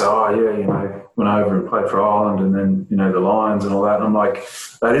said, people say, went over and played for Ireland and then, the Lions and all that. And I'm like,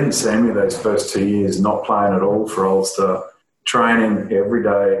 they didn't see me those first 2 years not playing at all for Ulster, training every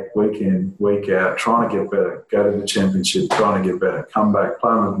day, week in, week out, trying to get better, go to the championship, trying to get better, come back,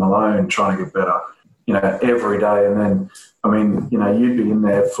 playing with Malone, trying to get better, every day. And then, you'd be in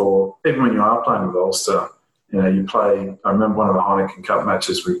there for, even when you are playing with Ulster, you play, I remember one of the Heineken Cup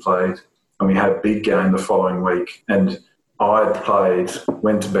matches we played, and we had a big game the following week. And I had played,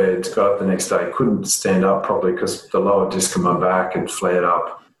 went to bed, got up the next day, couldn't stand up properly because the lower disc of my back had flared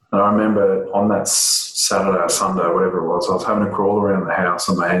up. And I remember on that Saturday or Sunday, whatever it was, I was having to crawl around the house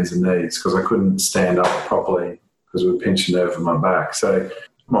on my hands and knees because I couldn't stand up properly because of a pinched nerve in my back. So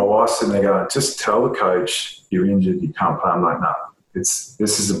my wife's sitting there going, just tell the coach you're injured, you can't play. I'm like, no, this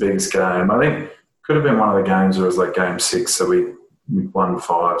is the biggest game. I think it could have been one of the games where it was game 6, so we won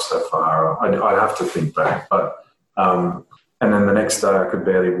 5 so far. I'd have to think back. But and then the next day I could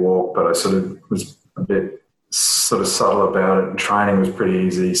barely walk, but I sort of was a bit sort of subtle about it, and training was pretty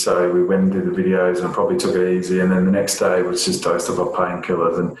easy, so we went and did the videos and probably took it easy. And then the next day was just dosed up on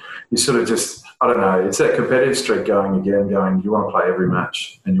painkillers, and you sort of just, I don't know, it's that competitive streak going, you want to play every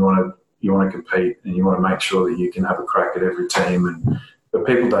match and you want to compete and you want to make sure that you can have a crack at every team. But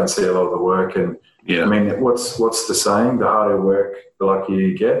people don't see a lot of the work. And what's the saying? The harder you work, the luckier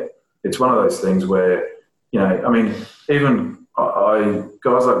you get. It's one of those things where, even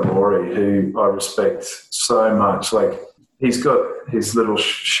guys like Rory, who I respect so much, he's got his little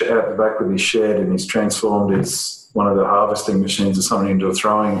out the back with his shed, and he's transformed one of the harvesting machines or something into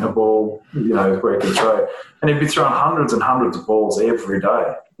throwing a ball, where he can throw. And he'd be throwing hundreds and hundreds of balls every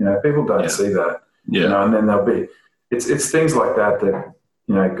day. People don't see that. And then there'll be, it's things like that,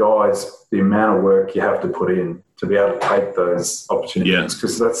 guys, the amount of work you have to put in to be able to take those opportunities.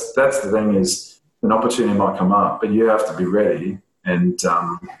 Because that's the thing is, an opportunity might come up, but you have to be ready. And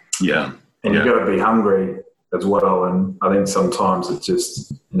and you've got to be hungry as well. And I think sometimes it's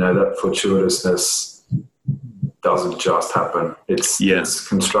just, that fortuitousness doesn't just happen. It's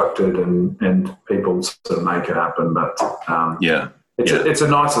constructed and people sort of make it happen. But it's a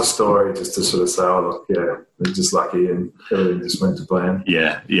nicer story just to sort of say, oh, look, we're just lucky and everything just went to plan.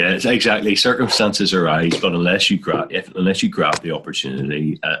 Yeah, it's exactly. Circumstances arise, but unless you grab the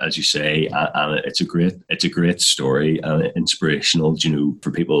opportunity, as you say, and it's a great story and inspirational,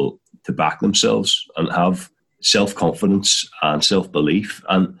 for people to back themselves and have self-confidence and self-belief.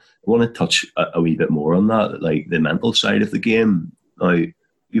 And I want to touch a wee bit more on that, like the mental side of the game. Now,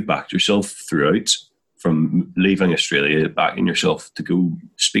 you backed yourself throughout, from leaving Australia, backing yourself to go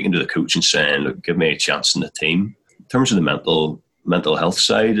speaking to the coach and saying, look, give me a chance in the team. In terms of the mental health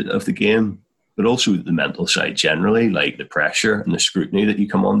side of the game, but also the mental side generally, like the pressure and the scrutiny that you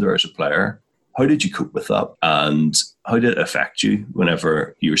come under as a player. How did you cope with that? And how did it affect you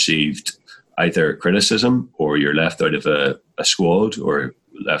whenever you received either criticism or you're left out of a squad or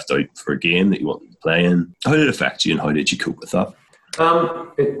left out for a game that you wanted to play in? How did it affect you and how did you cope with that?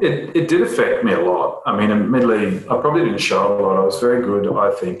 It did affect me a lot. I mean, admittedly, I probably didn't show a lot. I was very good,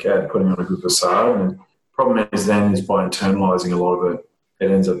 I think, at putting on a good facade. And the problem is by internalising a lot of it,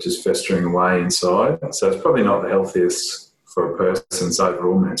 it ends up just festering away inside. So it's probably not the healthiest for a person's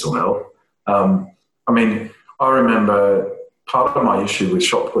overall mental health. I mean, I remember part of my issue with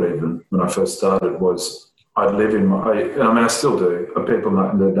shot put even when I first started was I'd live I still do. People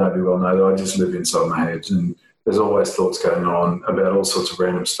that know me well know that I just live inside my head, and there's always thoughts going on about all sorts of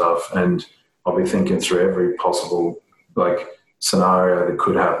random stuff, and I'll be thinking through every possible scenario that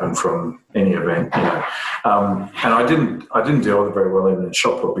could happen from any event, And I didn't deal with it very well even in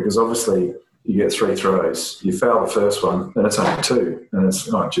shot put, because obviously you get 3 throws, you foul the first one, then it's only 2, and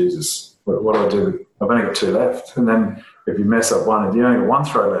it's, oh Jesus, what do I do? I've only got 2 left, and then if you mess up one and you only got 1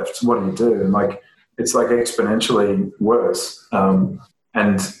 throw left, what do you do? And it's exponentially worse,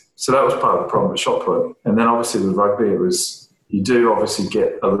 and so that was part of the problem with shot put. And then obviously with rugby, you do obviously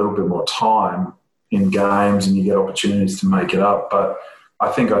get a little bit more time in games and you get opportunities to make it up. But I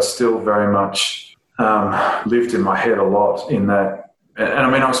think I still very much lived in my head a lot in that. And I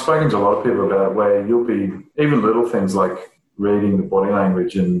mean, I've spoken to a lot of people about it, where you'll be, even little things like reading the body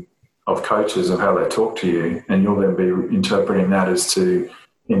language of coaches of how they talk to you, and you'll then be interpreting that as to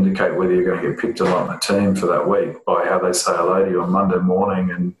indicate whether you're going to get picked or not in the team for that week by how they say hello to you on Monday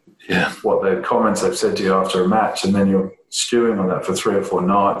morning and what their comments they've said to you after a match, and then you're stewing on that for 3 or 4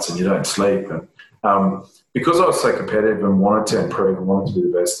 nights and you don't sleep. And because I was so competitive and wanted to improve and wanted to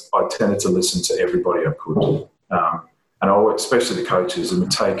be the best, I tended to listen to everybody I could, and especially the coaches, and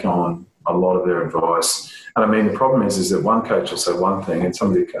would take on a lot of their advice. And I mean, the problem is that one coach will say one thing and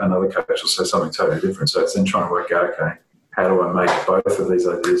another coach will say something totally different. So it's then trying to work out, okay, how do I make both of these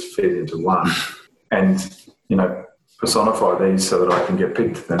ideas fit into one? And, personify these so that I can get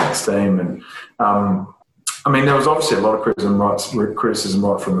picked to the next team. And I mean, there was obviously a lot of criticism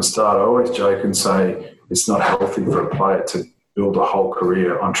right from the start. I always joke and say it's not healthy for a player to build a whole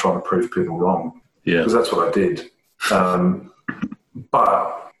career on trying to prove people wrong. Yeah, because that's what I did.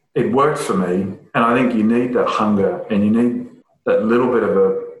 But it worked for me, and I think you need that hunger and you need that little bit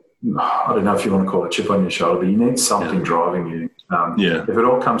of I don't know if you want to call it a chip on your shoulder, but you need something driving you. If it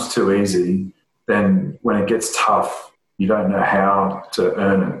all comes too easy, then when it gets tough, you don't know how to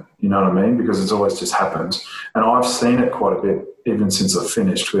earn it. You know what I mean? Because it's always just happened. And I've seen it quite a bit, even since I've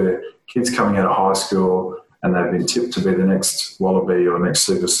finished, where kids coming out of high school and they've been tipped to be the next Wallaby or next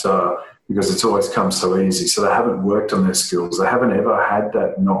superstar, because it's always come so easy. So they haven't worked on their skills. They haven't ever had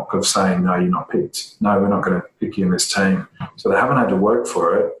that knock of saying, no, you're not picked. No, we're not going to pick you in this team. So they haven't had to work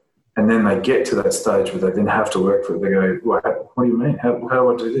for it. And then they get to that stage where they then have to work for it. They go, what do you mean? How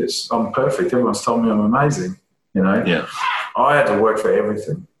do I do this? I'm perfect. Everyone's told me I'm amazing. Yeah. I had to work for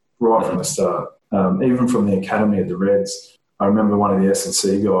everything right from the start. Even from the academy at the Reds, I remember one of the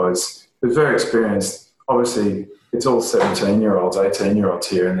S&C guys who was very experienced. Obviously, it's all 17-year-olds, 18-year-olds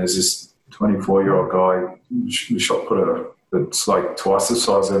here, and there's this 24-year-old guy who shot putter that's like twice the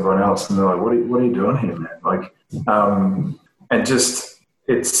size of everyone else, and they're like, "What are you doing here, man?" And just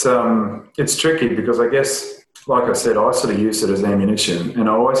it's tricky because I guess, like I said, I sort of used it as ammunition, and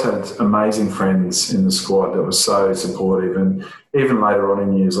I always had amazing friends in the squad that were so supportive, and even later on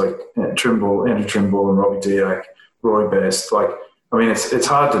in years, like Andrew Trimble and Robbie Diak, Roy Best, it's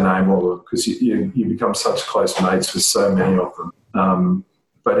hard to name all of them because you become such close mates with so many of them.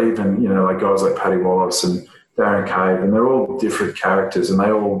 But even, guys like Paddy Wallace and Darren Cave, and they're all different characters, and they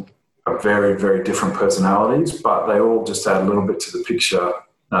all are very, very different personalities, but they all just add a little bit to the picture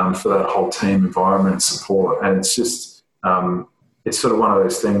for that whole team environment and support. And it's just, it's sort of one of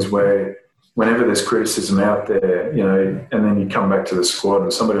those things where whenever there's criticism out there, you know, and then you come back to the squad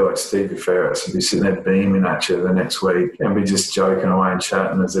and somebody like Stevie Ferris would be sitting there beaming at you the next week and be just joking away and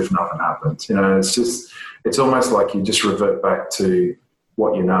chatting as if nothing happened. You know, it's almost like you just revert back to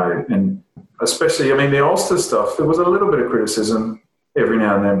what you know. And especially, I mean, the Ulster stuff, there was a little bit of criticism every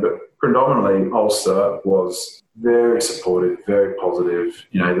now and then, but predominantly Ulster was very supportive, very positive.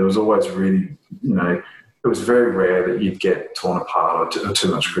 You know, there was always really, you know, it was very rare that you'd get torn apart or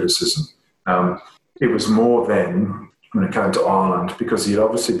too much criticism. It was more then when it came to Ireland, because you'd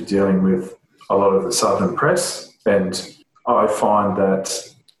obviously be dealing with a lot of the Southern press, and I find that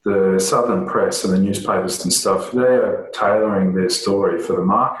the Southern press and the newspapers and stuff, they are tailoring their story for the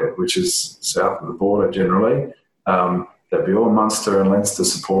market, which is south of the border generally. They'd be all Munster and Leinster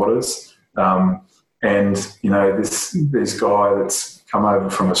supporters. And, you know, this guy that's come over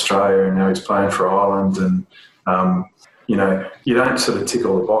from Australia and now he's playing for Ireland, and, you know, you don't sort of tick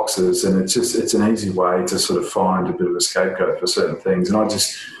all the boxes, and it's an easy way to sort of find a bit of a scapegoat for certain things. And I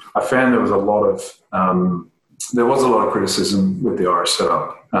found there was a lot of criticism with the Irish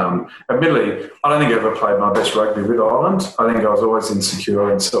setup. Admittedly, I don't think I ever played my best rugby with Ireland. I think I was always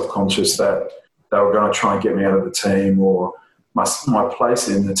insecure and self-conscious that they were going to try and get me out of the team, or my place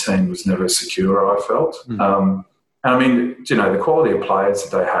in the team was never secure, I felt. And I mean, you know, the quality of players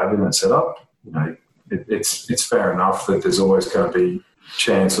that they have in that setup, you know, it's fair enough that there's always going to be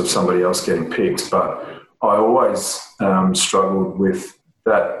chance of somebody else getting picked, but I always struggled with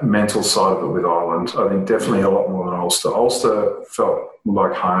that mental side of it with Ireland. I think definitely a lot more than Ulster. Ulster felt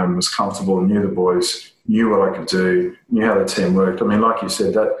like home, was comfortable, knew the boys, knew what I could do, knew how the team worked. I mean, like you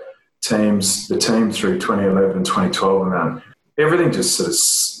said, the team through 2011, 2012 and that, everything just sort of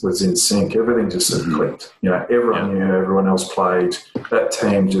was in sync. Everything just sort of clicked. You know, everyone knew, everyone else played. That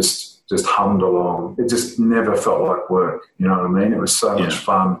team just hummed along. It just never felt like work. You know what I mean? It was so much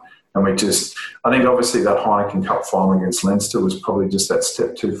fun. And I think obviously that Heineken Cup final against Leinster was probably just that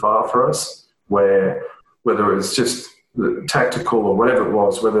step too far for us, where whether it was just tactical or whatever it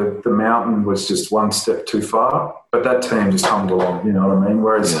was, whether the mountain was just one step too far, but that team just hummed along, you know what I mean?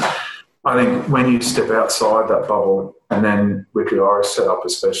 Whereas I think when you step outside that bubble, and then with the Irish setup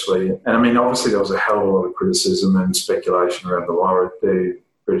especially, and I mean, obviously there was a hell of a lot of criticism and speculation around the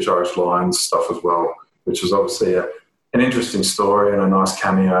British Irish Lions stuff as well, which was obviously an interesting story and a nice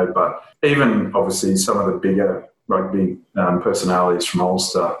cameo. But even obviously some of the bigger rugby personalities from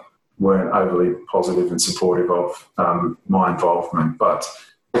Ulster weren't overly positive and supportive of my involvement. But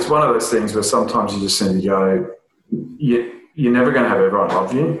it's one of those things where sometimes you just need to go, you're never going to have everyone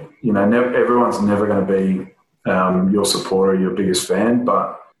love you. You know, everyone's never going to be your supporter, your biggest fan,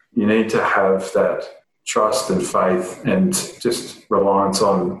 but you need to have that trust and faith and just reliance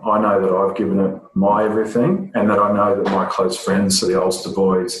on, I know that I've given it my everything, and that I know that my close friends, so the Ulster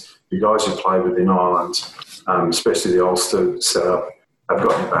boys, the guys who play within Ireland, especially the Ulster setup, have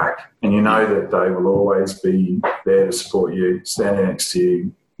got your back. And you know that they will always be there to support you, standing next to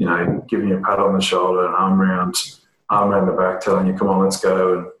you, you know, giving you a pat on the shoulder, an arm around the back, telling you, come on, let's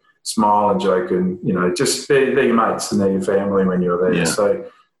go, and smile and joke, and, you know, just they're your mates and they're your family when you're there. Yeah. So,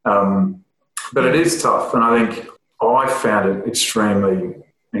 but it is tough, and I think I found it extremely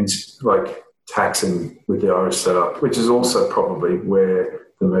taxing with the Irish setup, which is also probably where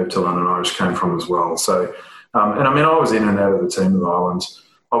the move to London Irish came from as well. So, and I mean, I was in and out of the team with Ireland,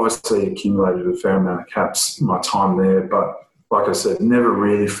 obviously accumulated a fair amount of caps my time there, but like I said, never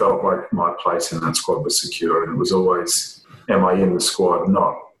really felt like my place in that squad was secure, and it was always, am I in the squad,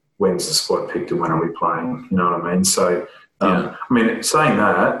 not when's the squad picked and when are we playing, you know what I mean? So, I mean, saying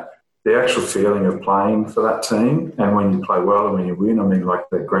that, the actual feeling of playing for that team, and when you play well and when you win, I mean, like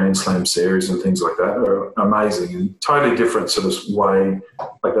the Grand Slam series and things like that are amazing, and totally different sort of way,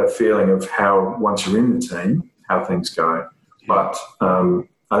 like that feeling of how once you're in the team, how things go. But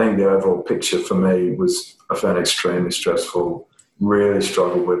I think the overall picture for me was, I found it extremely stressful, really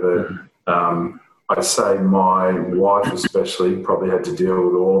struggled with it. I'd say my wife especially probably had to deal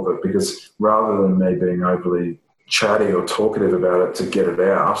with all of it, because rather than me being overly chatty or talkative about it to get it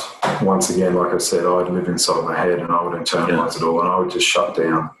out, once again, like I said, I'd live inside my head and I would internalise it all, and I would just shut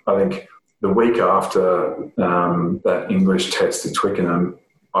down. I think the week after that English test at Twickenham,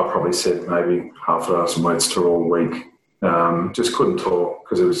 I probably said maybe half a dozen words to her all week. Just couldn't talk,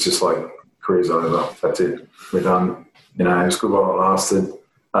 because it was just like, career's over, that's it, we're done. You know, it was good while it lasted.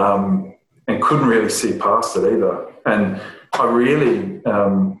 And couldn't really see past it either. And I really,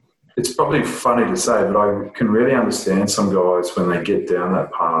 it's probably funny to say, but I can really understand some guys when they get down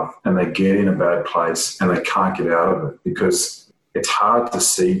that path and they get in a bad place and they can't get out of it, because it's hard to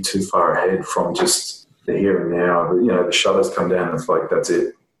see too far ahead from just the here and now. You know, the shutters come down and it's like, that's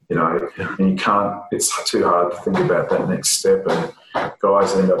it. and you can't, it's too hard to think about that next step. And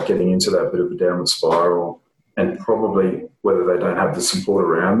guys end up getting into that bit of a downward spiral, and probably whether they don't have the support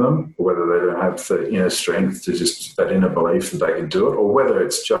around them, or whether they don't have the inner strength to just that inner belief that they can do it, or whether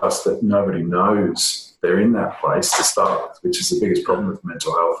it's just that nobody knows they're in that place to start with, which is the biggest problem with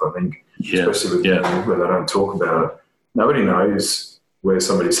mental health, I think, especially with men, where they don't talk about it. Nobody knows where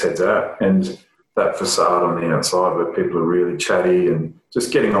somebody's head's at, and that facade on the outside where people are really chatty and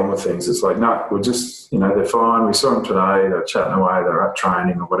just getting on with things. It's like, no, we're just, they're fine. We saw them today. They're chatting away. They're at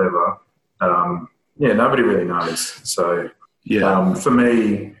training or whatever. Nobody really knows. So for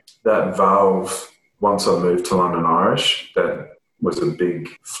me, that valve, once I moved to London Irish, that was a big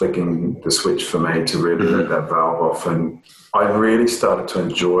flicking the switch for me to really let that valve off. And I really started to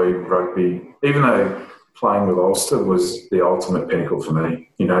enjoy rugby, even though playing with Ulster was the ultimate pinnacle for me.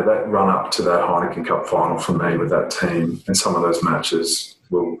 That run up to that Heineken Cup final for me with that team, and some of those matches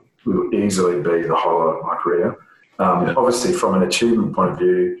will easily be the highlight of my career. Obviously, from an achievement point of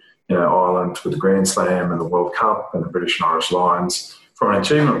view, Ireland with the Grand Slam and the World Cup and the British and Irish Lions, from an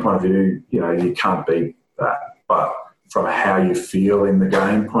achievement point of view, you can't beat that. But from how you feel in the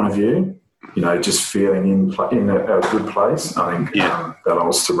game point of view, just feeling in a good place, I think that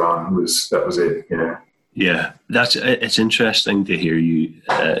Ulster run was it, Yeah, it's interesting to hear you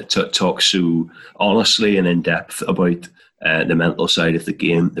talk so honestly and in depth about the mental side of the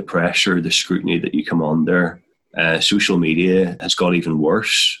game, the pressure, the scrutiny that you come under. Social media has got even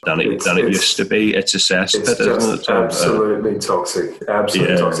worse than it used to be. It's a cesspit, isn't it? Absolutely toxic.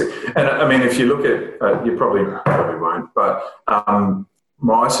 Absolutely toxic. And I mean, if you look at, you probably won't, but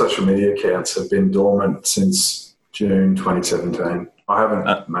my social media accounts have been dormant since June 2017. I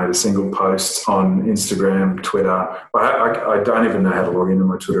haven't made a single post on Instagram, Twitter. I don't even know how to log into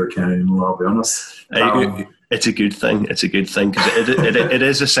my Twitter account anymore, I'll be honest. It's a good thing. It's a good thing because it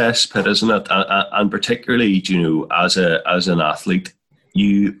is a cesspit, isn't it? And particularly, as an athlete,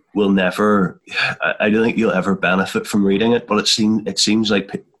 you will never. I don't think you'll ever benefit from reading it. But it seems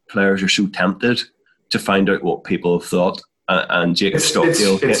like players are so tempted to find out what people have thought. And Jacob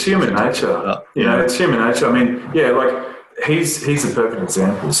Stockdale. It's human nature. It's human nature. I mean, he's a perfect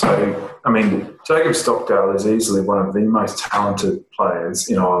example. So, I mean, Jacob Stockdale is easily one of the most talented players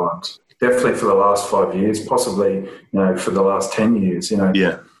in Ireland. Definitely for the last 5 years, possibly, for the last 10 years.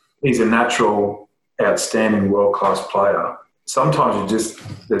 He's a natural, outstanding, world-class player. Sometimes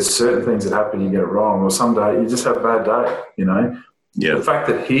there's certain things that happen, you get it wrong, or some day you just have a bad day, The fact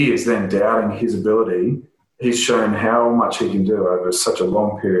that he is then doubting his ability, he's shown how much he can do over such a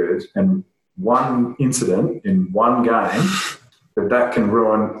long period, and one incident in one game that can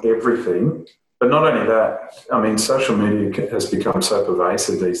ruin everything. But not only that, I mean, social media has become so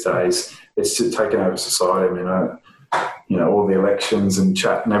pervasive these days. It's just taken over society. I mean, all the elections and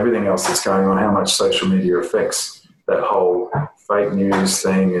chat and everything else that's going on, how much social media affects that whole fake news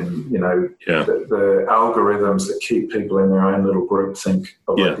thing, and, the algorithms that keep people in their own little group think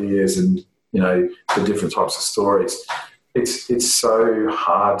of ideas and, the different types of stories. It's so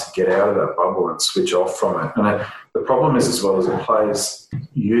hard to get out of that bubble and switch off from it. And the problem is, as well, as the players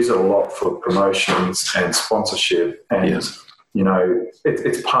use it a lot for promotions and sponsorship, and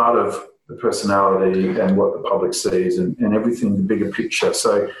it's part of the personality and what the public sees and everything, the bigger picture.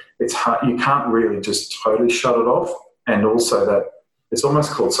 So it's hard, you can't really just totally shut it off. And also that it's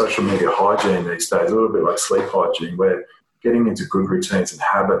almost called social media hygiene these days, a little bit like sleep hygiene, where getting into good routines and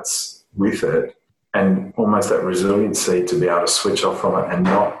habits with it, and almost that resiliency to be able to switch off from it and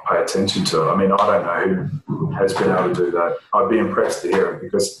not pay attention to it. I mean, I don't know who has been able to do that. I'd be impressed to hear it,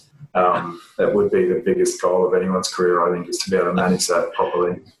 because that would be the biggest goal of anyone's career, I think, is to be able to manage that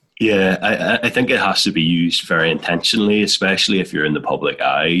properly. Yeah, I think it has to be used very intentionally, especially if you're in the public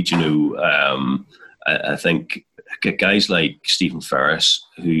eye. I think guys like Stephen Ferris,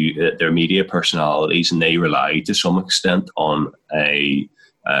 who they're media personalities, and they rely to some extent on a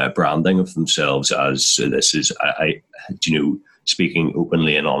branding of themselves as this is, speaking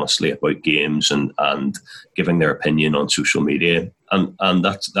openly and honestly about games and giving their opinion on social media, and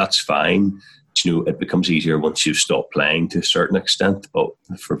that's fine. It becomes easier once you stop playing to a certain extent, but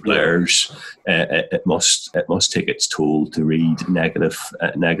for players, it must take its toll to read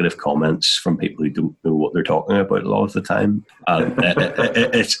negative comments from people who don't know what they're talking about a lot of the time.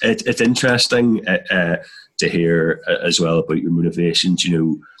 It's interesting to hear as well about your motivations.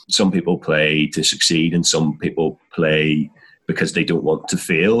 Some people play to succeed, and some people play because they don't want to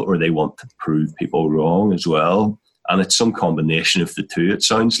fail, or they want to prove people wrong as well. And it's some combination of the two, it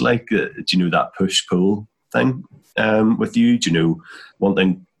sounds like. That push-pull thing with you?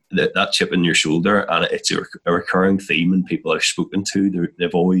 Wanting that chip in your shoulder, and it's a recurring theme in people I've spoken to.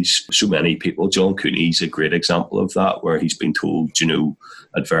 They've always, so many people, John Cooney's a great example of that, where he's been told,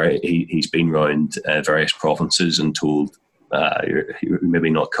 he's been around various provinces and told you're maybe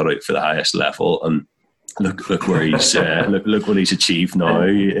not cut out for the highest level, and look where he's look what he's achieved now.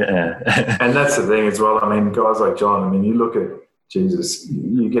 And that's the thing as well. I mean, guys like John, I mean, you look at Jesus,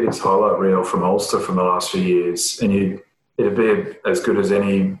 you get his highlight reel from Ulster from the last few years, and it'd be as good as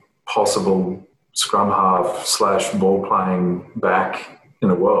any possible scrum half / ball playing back in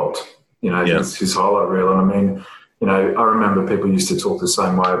the world. It's his highlight reel. And I mean, I remember people used to talk the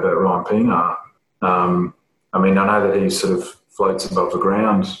same way about Ryan Pienaar. I mean, I know that he sort of floats above the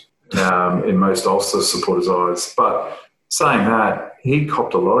ground in most Ulster supporters' eyes, but saying that, he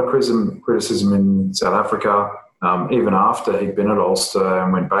copped a lot of criticism in South Africa. Even after he'd been at Ulster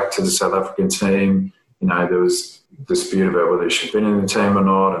and went back to the South African team, there was dispute about whether he should have been in the team or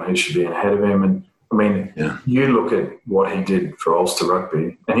not and who should be ahead of him. And I mean, you look at what he did for Ulster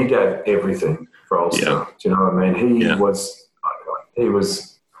Rugby, and he gave everything for Ulster. Yeah. Do you know what I mean? He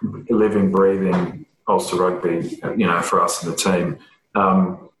was living, breathing Ulster Rugby, for us in the team.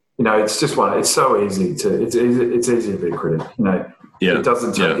 It's just it's so easy it's easy to be a critic. It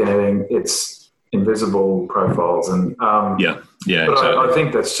doesn't take anything. It's invisible profiles, and but exactly. I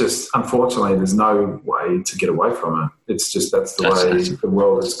think that's just, unfortunately, there's no way to get away from it. It's just that's the way the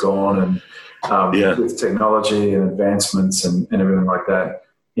world has gone, and with technology and advancements and everything like that,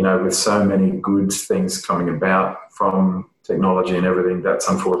 with so many good things coming about from technology and everything, that's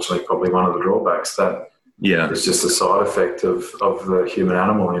unfortunately probably one of the drawbacks. That it's just a side effect of the human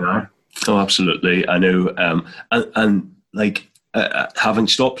animal. Oh, absolutely. I know. And having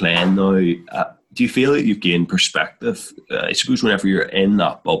stopped playing now, do you feel that you've gained perspective? I suppose whenever you're in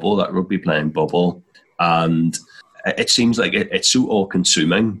that bubble, that rugby playing bubble, and it seems like it's so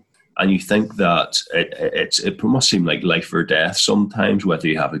all-consuming, and you think that it must seem like life or death sometimes, whether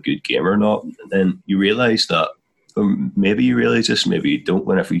you have a good game or not. And then you realise that, or maybe you realise this, maybe you don't,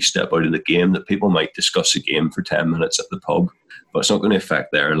 whenever you step out of the game, that people might discuss a game for 10 minutes at the pub, but it's not going to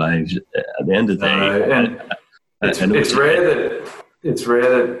affect their lives at the end of the day. It's rare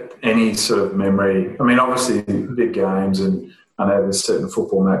that any sort of memory, I mean, obviously big games, and I know there's certain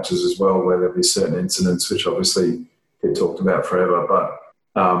football matches as well where there'll be certain incidents which obviously get talked about forever, but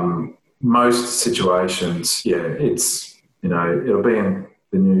most situations, it's, it'll be in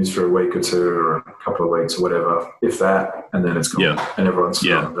the news for a week or two or a couple of weeks or whatever, if that, and then it's gone and everyone's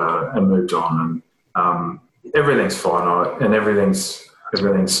forgotten about it and moved on, and everything's finite and everything's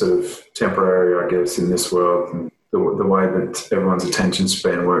sort of temporary, I guess, in this world. And the way that everyone's attention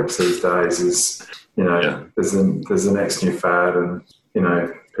span works these days is, there's the next new fad, and,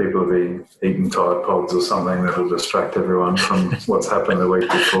 people will be eating Tide Pods or something that'll distract everyone from what's happened the week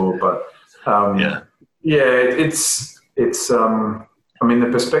before. But, it's I mean, the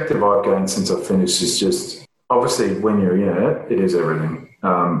perspective I've gained since I've finished is just, obviously when you're in it, it is everything.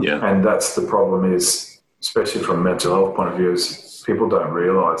 And that's the problem is, especially from a mental health point of view, is people don't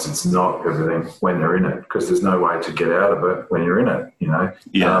realise it's not everything when they're in it, because there's no way to get out of it when you're in it,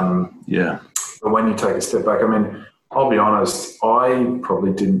 But when you take a step back, I mean, I'll be honest, I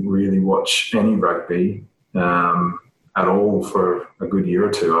probably didn't really watch any rugby at all for a good year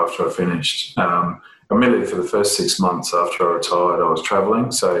or two after I finished. Immediately for the first 6 months after I retired, I was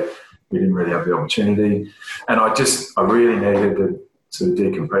travelling, so we didn't really have the opportunity. And I really needed the sort of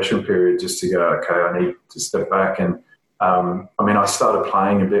decompression period just to go, okay, I need to step back. And I mean, I started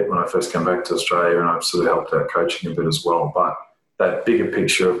playing a bit when I first came back to Australia, and I've sort of helped out coaching a bit as well. But that bigger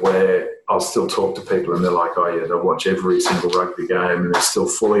picture of where I'll still talk to people and they're like, oh yeah, they'll watch every single rugby game and they're still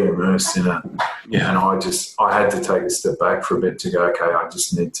fully immersed in it. And I had to take a step back for a bit to go, okay, I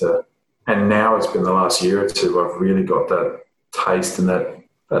just need to. And now it's been the last year or two, I've really got that taste and that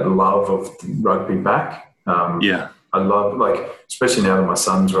love of rugby back. I love, especially now that my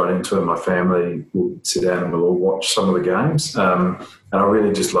son's right into it, my family will sit down and we'll all watch some of the games. And I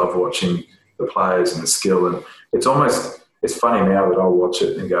really just love watching the players and the skill. And it's funny now that I'll watch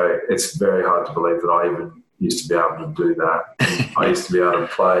it and go, it's very hard to believe that I even used to be able to do that. I used to be able to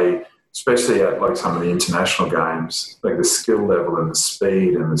play, especially at some of the international games, the skill level and the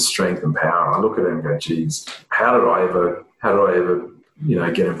speed and the strength and power. I look at it and go, geez, how do I ever,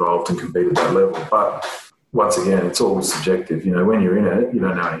 get involved and compete at that level? But once again, it's all subjective. When you're in it, you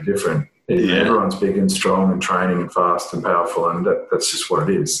don't know any different. Everyone's big and strong and training and fast and powerful, and that's just what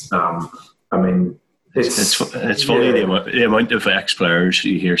it is. I mean, it's funny the amount of ex-players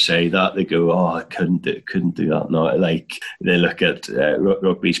you hear say that. They go, "Oh, I couldn't do that now." They look at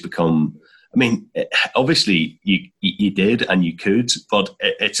rugby's become I mean, obviously you did and you could, but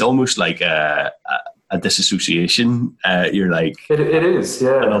it's almost like a disassociation. You're like it is,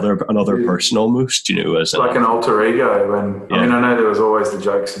 yeah, another person almost, as like an alter ego. And I mean, I know there was always the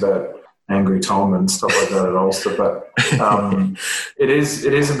jokes about Angry Tom and stuff like that at Ulster, but it is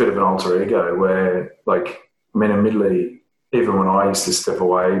a bit of an alter ego where, like, I mean, admittedly, even when I used to step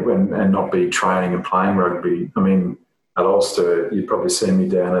away and not be training and playing rugby, I mean, at Ulster, you'd probably see me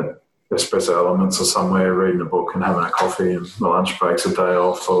down at Espresso Elements or somewhere reading a book and having a coffee, and my lunch break's a day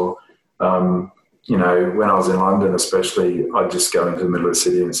off. Or, when I was in London especially, I'd just go into the middle of the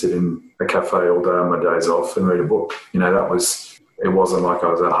city and sit in a cafe all day on my days off and read a book. It wasn't like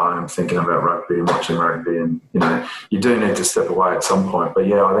I was at home thinking about rugby and watching rugby. And, you do need to step away at some point. But,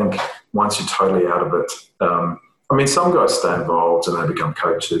 yeah, I think once you're totally out of it, I mean, some guys stay involved and they become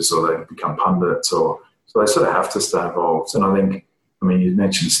coaches or they become pundits, so they sort of have to stay involved. And I think, I mean, you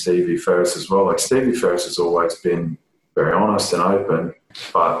mentioned Stevie Ferris as well. Like, Stevie Ferris has always been very honest and open,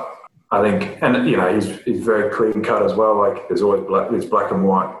 but I think, and he's very clean cut as well. Like, there's always black and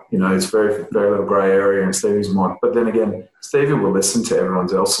white. It's very, very little grey area in Stevie's mind. But then again, Stevie will listen to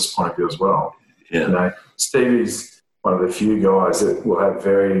everyone else's point of view as well. Yeah. Stevie's one of the few guys that will have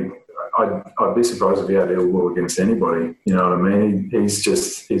very. I'd be surprised if he had ill will against anybody. You know what I mean? He's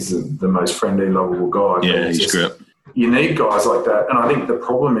the most friendly, lovable guy. Yeah, he's great. You need guys like that. And I think the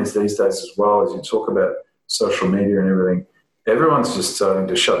problem is these days as well, as you talk about social media and everything, everyone's just starting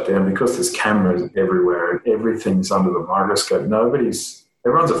to shut down because there's cameras everywhere and everything's under the microscope.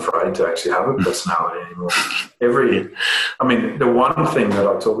 Everyone's afraid to actually have a personality anymore. I mean, the one thing that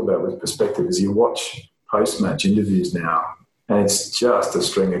I talk about with perspective is you watch post-match interviews now, and it's just a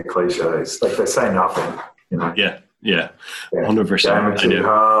string of cliches. Like, they say nothing, Yeah, 100%. Game of two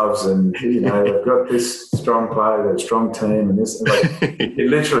halves, and they've got this strong player, they're a strong team, and this. Like, it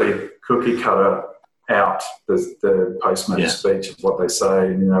literally cookie cutter out the post-match speech of what they say.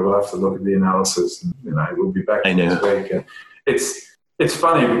 And, we'll have to look at the analysis. And, we'll be back next week. And it's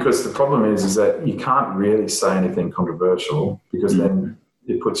funny because the problem is that you can't really say anything controversial because then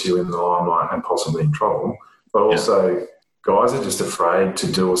it puts you in the limelight and possibly in trouble. But also, guys are just afraid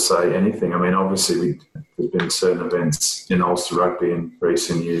to do or say anything. I mean, obviously, there's been certain events in Ulster rugby in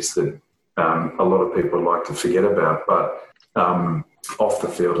recent years that a lot of people like to forget about, but off the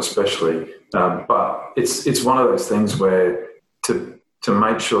field especially. But it's one of those things where to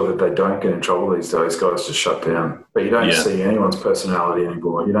make sure that they don't get in trouble these days, guys just shut down. But you don't see anyone's personality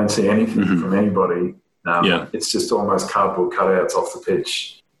anymore. You don't see anything from anybody. It's just almost cardboard cutouts off the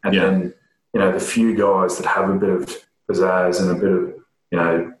pitch. And then, the few guys that have a bit of pizzazz and a bit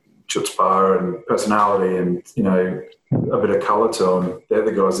of, chutzpah and personality and, a bit of colour to them, they're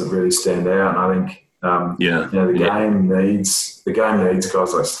the guys that really stand out. And I think, the game needs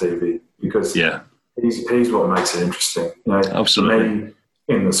guys like Stevie because he's what makes it interesting. Absolutely. Me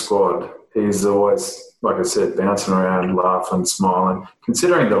in the squad, he's always, like I said, bouncing around, laughing, smiling,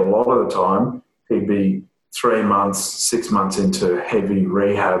 considering that a lot of the time he'd be 3 months, 6 months into heavy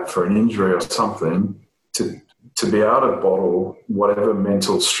rehab for an injury or something. To be able to bottle whatever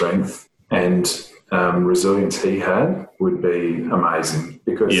mental strength and resilience he had would be amazing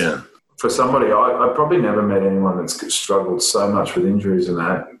because for somebody, I probably never met anyone that's struggled so much with injuries and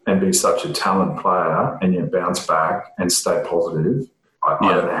that and be such a talent player and yet bounce back and stay positive. I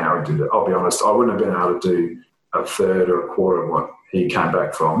don't know how he did it. I'll be honest, I wouldn't have been able to do a third or a quarter of what he came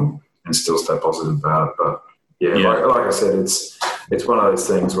back from and still stay positive about it. But like I said, it's one of those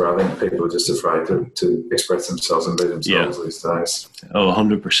things where I think people are just afraid to express themselves and be themselves these days. Oh,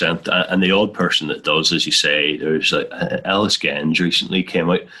 100%. And the odd person that does, as you say, there's Ellis Genge recently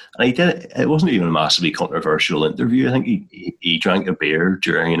came out, and it wasn't even a massively controversial interview. I think he drank a beer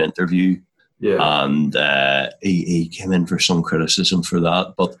during an interview. Yeah, and he came in for some criticism for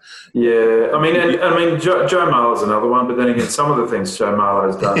that. But I mean, Joe Marler's another one. But then again, some of the things Joe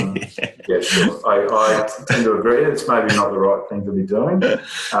Marler's done, sure, I tend to agree. It's maybe not the right thing to be doing,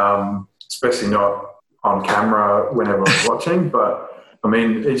 especially not on camera when everyone's watching. But I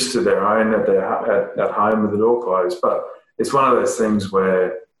mean, each to their own at home with the door closed. But it's one of those things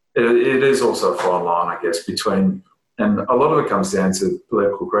where it is also a fine line, I guess, between. And a lot of it comes down to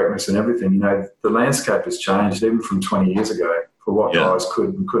political correctness and everything. The landscape has changed even from 20 years ago for what guys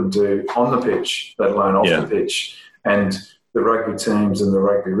could and couldn't do on the pitch, let alone off the pitch. And the rugby teams and the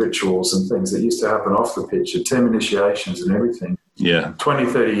rugby rituals and things that used to happen off the pitch, the team initiations and everything. 20,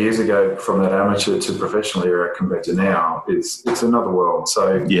 30 years ago from that amateur to professional era compared to now, it's another world.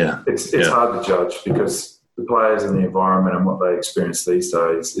 So it's hard to judge because the players and the environment and what they experience these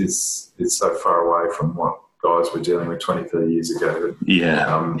days is so far away from what guys we're dealing with 20, 30 years ago.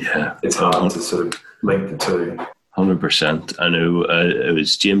 It's hard to sort of link the two. 100%. I know it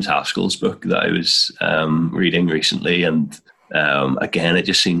was James Haskell's book that I was reading recently, and again, it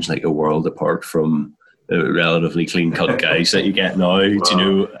just seems like a world apart from the relatively clean-cut guys that you get now. Well, do you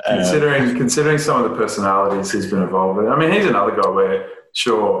know, considering some of the personalities he's been involved with, I mean, he's another guy where,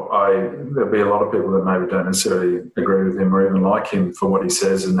 sure, there'll be a lot of people that maybe don't necessarily agree with him or even like him for what he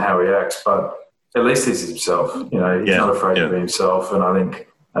says and how he acts, but at least he's himself. You know, he's not afraid to be himself, and I think,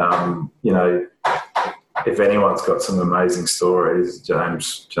 you know, if anyone's got some amazing stories,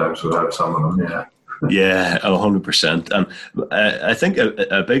 James would have some of them, yeah. Yeah, 100%. And I think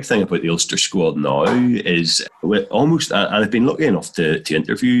a big thing about the Ulster squad now is almost, and I've been lucky enough to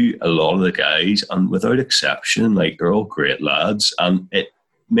interview a lot of the guys, and without exception, like, they're all great lads, and it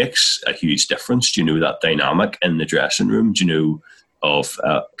makes a huge difference, you know, that dynamic in the dressing room, you know, of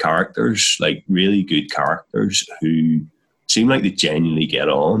characters, like really good characters who seem like they genuinely get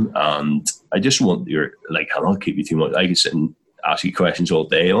on. And I just want your, like, I don't keep you too much. I can sit and ask you questions all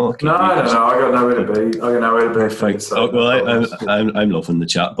day. No, I got nowhere to be. Perfect. Oh, well, I'm loving the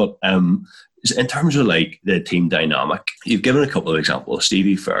chat. But in terms of like the team dynamic, you've given a couple of examples.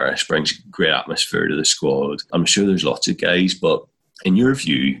 Stevie Ferris brings great atmosphere to the squad. I'm sure there's lots of guys, but in your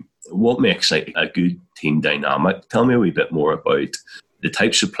view, what makes like a good team dynamic? Tell me a wee bit more about the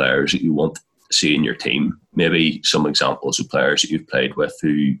types of players that you want to see in your team. Maybe some examples of players that you've played with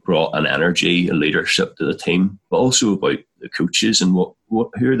who brought an energy and leadership to the team, but also about the coaches and who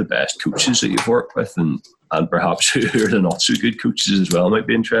are the best coaches that you've worked with, and perhaps who are the not so good coaches as well. Might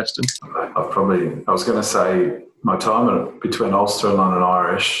be interesting. I was going to say my time between Ulster and London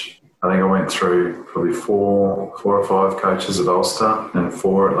Irish, I think I went through probably four or five coaches at Ulster and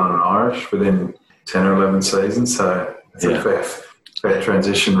 4 at London Irish within 10 or 11 seasons. So it's a fair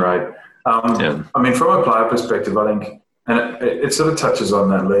transition rate. I mean, from a player perspective, I think, and it sort of touches on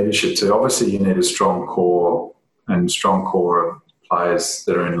that leadership too. Obviously, you need a strong core of players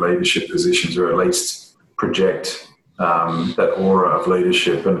that are in leadership positions, or at least project that aura of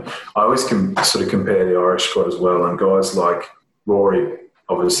leadership. And I always sort of compare the Irish squad as well. And guys like Rory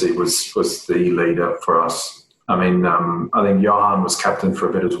obviously was the leader for us. I mean, I think Johan was captain for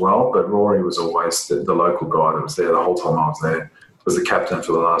a bit as well, but Rory was always the local guy that was there the whole time I was there. Was the captain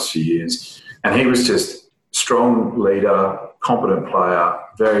for the last few years. And he was just strong leader, competent player,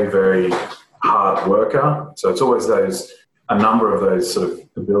 very, very hard worker. So it's always a number of those sort of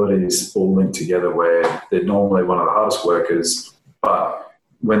abilities all linked together where they're normally one of the hardest workers, but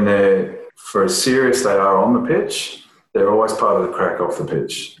when they're, for as serious they are on the pitch, they're always part of the crack off the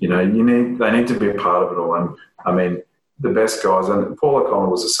pitch. You know, they need to be a part of it all. And I mean, the best guys, and Paul O'Connor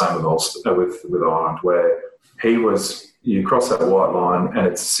was the same with Ulster, with Ireland, where he was, you cross that white line and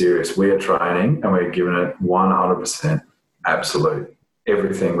it's serious. We are training and we're giving it 100% absolute.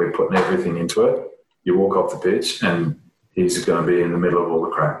 Everything, we're putting everything into it. You walk off the pitch and he's going to be in the middle of all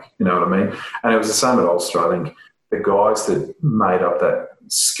the crack. You know what I mean? And it was the same at Ulster. I think the guys that made up that,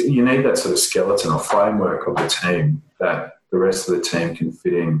 you need that sort of skeleton or framework of the team that the rest of the team can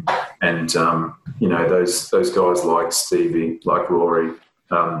fit in. And, you know, those guys like Stevie, like Rory,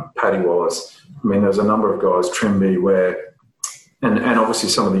 Paddy Wallace. I mean, there's a number of guys, Trimby, where, and obviously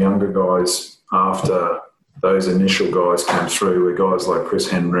some of the younger guys after those initial guys came through were guys like Chris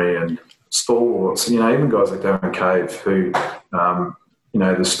Henry and stalwarts, you know, even guys like Darren Cave who, you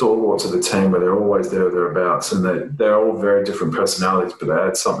know, the stalwarts of the team where they're always there or thereabouts, and they're all very different personalities, but they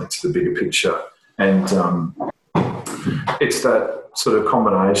add something to the bigger picture. And it's that sort of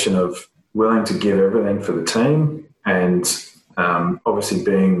combination of willing to give everything for the team and obviously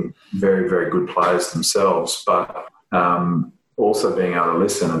being very, very good players themselves, but also being able to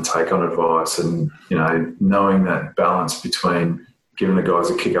listen and take on advice and, you know, knowing that balance between giving the guys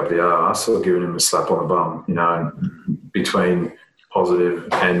a kick up the arse or giving them a slap on the bum, you know, between positive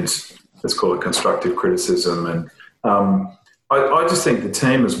and let's call it constructive criticism. And I just think the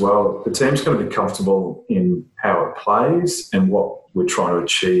team as well, the team's going to be comfortable in how it plays and what we're trying to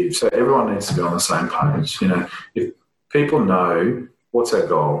achieve. So everyone needs to be on the same page. You know, if people know what's our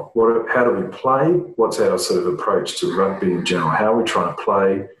goal, how do we play, what's our sort of approach to rugby in general, how are we trying to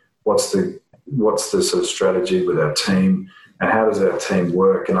play, what's the sort of strategy with our team, and how does our team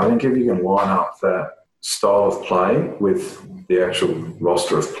work? And I think if you can line up that style of play with the actual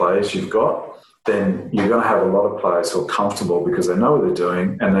roster of players you've got, then you're going to have a lot of players who are comfortable because they know what they're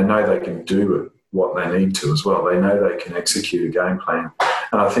doing and they know they can do what they need to as well. They know they can execute a game plan.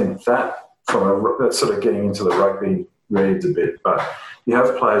 And I think that, that's sort of getting into the rugby reads a bit, but you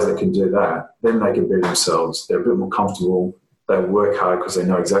have players that can do that, then they can be themselves. They're a bit more comfortable. They work hard because they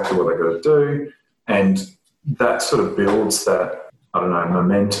know exactly what they've got to do. And that sort of builds that, I don't know,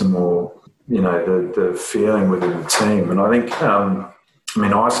 momentum or, the feeling within the team. And I think,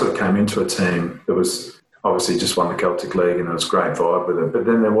 I sort of came into a team that was obviously just won the Celtic League and there was great vibe with it. But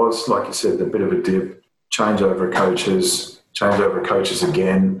then there was, like you said, a bit of a dip, changeover of coaches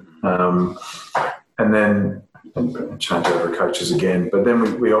again, and then changeover of coaches again. But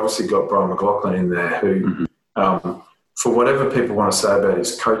then we obviously got Brian McLaughlin in there who, for whatever people want to say about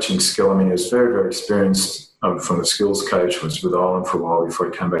his coaching skill, he was very, very experienced from the skills coach, was with Ireland for a while before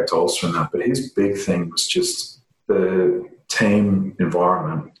he came back to Ulster and that. But his big thing was just the team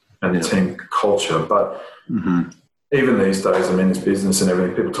environment and the team culture. But even these days, it's business and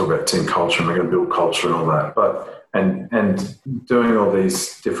everything. People talk about team culture and we're going to build culture and all that. But and doing all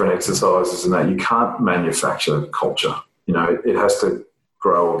these different exercises and that, you can't manufacture culture. It has to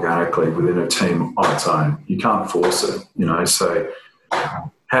grow organically within a team on its own. You can't force it. So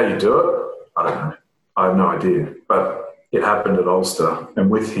how you do it, I don't know. I have no idea. But it happened at Ulster, and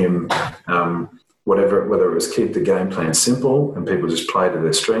with him, whether it was keep the game plan simple and people just play to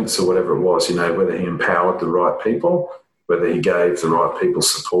their strengths or whatever it was, whether he empowered the right people, whether he gave the right people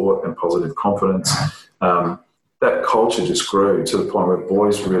support and positive confidence, that culture just grew to the point where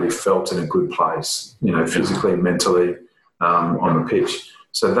boys really felt in a good place, physically, mentally, on the pitch.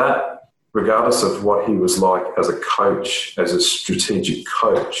 So that, regardless of what he was like as a coach, as a strategic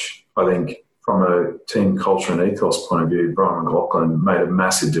coach, I think from a team culture and ethos point of view, Brian McLaughlin made a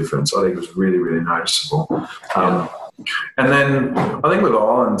massive difference. I think it was really, really noticeable. And then I think with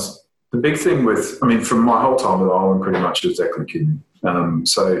Ireland, the big thing from my whole time with Ireland, pretty much it was Declan Kidney.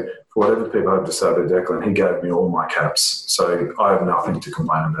 So for whatever people have to say about Declan, he gave me all my caps. So I have nothing to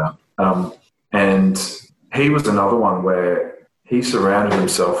complain about. And he was another one where he surrounded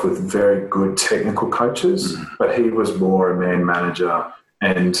himself with very good technical coaches, but he was more a man manager.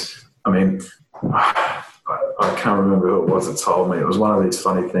 And I can't remember who it was that told me. It was one of these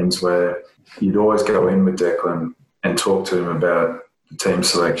funny things where you'd always go in with Declan and talk to him about the team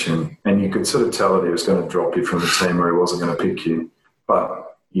selection, and you could sort of tell that he was going to drop you from the team or he wasn't going to pick you.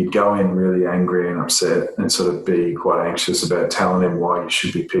 But you'd go in really angry and upset and sort of be quite anxious about telling him why you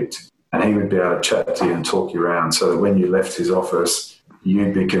should be picked. And he would be able to chat to you and talk you around so that when you left his office,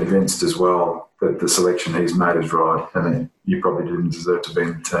 you'd be convinced as well that the selection he's made is right and that you probably didn't deserve to be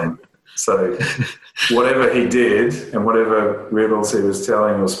in the team. So whatever he did and whatever riddles he was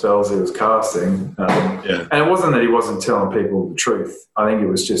telling or spells he was casting, and it wasn't that he wasn't telling people the truth. I think it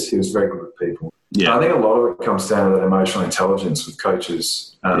was just he was very good with people. Yeah. I think a lot of it comes down to that emotional intelligence with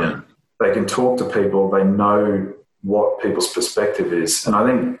coaches. They can talk to people. They know what people's perspective is. And I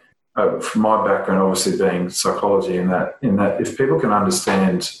think from my background, obviously being psychology, in that if people can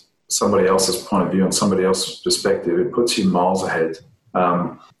understand somebody else's point of view and somebody else's perspective, it puts you miles ahead.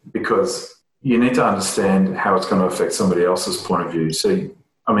 Because you need to understand how it's going to affect somebody else's point of view. So,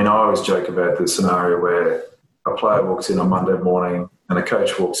 I always joke about the scenario where a player walks in on Monday morning and a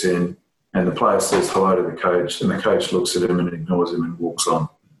coach walks in and the player says hello to the coach and the coach looks at him and ignores him and walks on.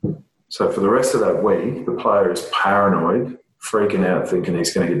 So for the rest of that week, the player is paranoid, freaking out, thinking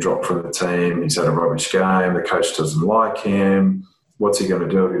he's going to get dropped from the team. He's had a rubbish game. The coach doesn't like him. What's he going to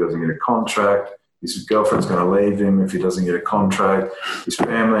do if he doesn't get a contract? His girlfriend's going to leave him if he doesn't get a contract. His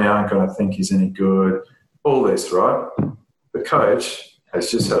family aren't going to think he's any good. All this, right? The coach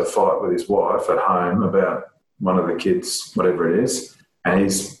has just had a fight with his wife at home about one of the kids, whatever it is, and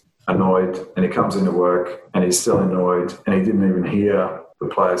he's annoyed, and he comes into work and he's still annoyed, and he didn't even hear the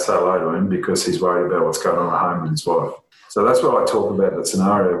player say hello to him because he's worried about what's going on at home with his wife. So that's what I talk about, the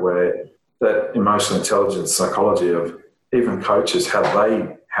scenario where that emotional intelligence, psychology of even coaches, how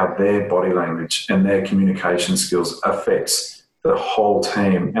their body language and their communication skills affects the whole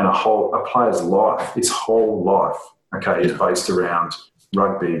team and a player's life. His whole life, is based around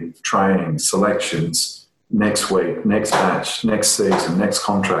rugby, training, selections, next week, next match, next season, next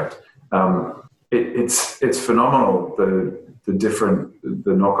contract. It's phenomenal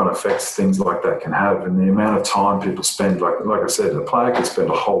the knock-on effects things like that can have, and the amount of time people spend. Like I said, a player could spend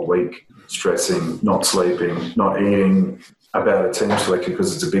a whole week stressing, not sleeping, not eating about a team selection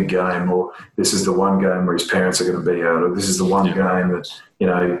because it's a big game, or this is the one game where his parents are going to be out, or this is the one game that,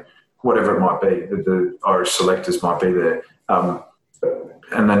 whatever it might be, the Irish selectors might be there.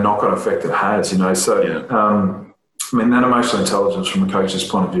 And the knock-on effect it has, So, that emotional intelligence from a coach's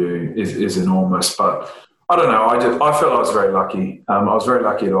point of view is enormous. But I don't know. I felt I was very lucky. I was very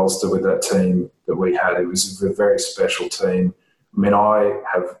lucky at Ulster with that team that we had. It was a very special team. I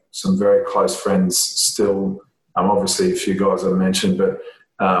have some very close friends still. Obviously, a few guys I mentioned, but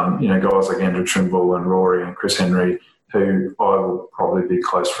guys like Andrew Trimble and Rory and Chris Henry, who I will probably be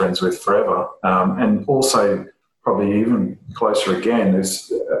close friends with forever. And also probably even closer again is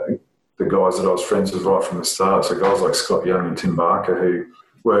the guys that I was friends with right from the start. So guys like Scott Young and Tim Barker, who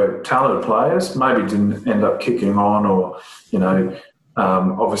were talented players, maybe didn't end up kicking on, or, you know,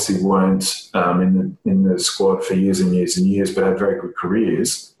 obviously weren't in the squad for years and years and years, but had very good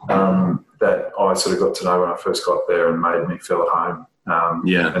careers that I sort of got to know when I first got there and made me feel at home.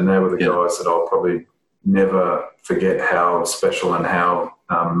 And they were the guys that I'll probably never forget how special and how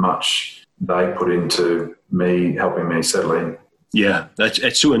much they put into me, helping me settle in. Yeah,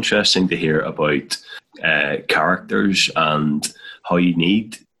 it's so interesting to hear about characters and how you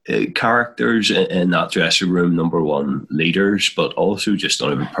need characters in that dressing room. Number one, leaders, but also just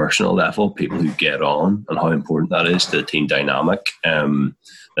on a personal level, people who get on, and how important that is to the team dynamic.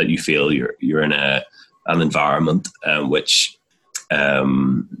 That you feel you're in an environment which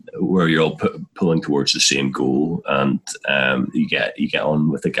where you're all pulling towards the same goal, and you get on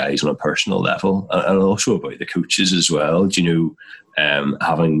with the guys on a personal level, and also about the coaches as well. Do you know,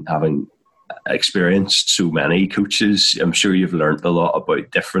 having experienced so many coaches, I'm sure you've learned a lot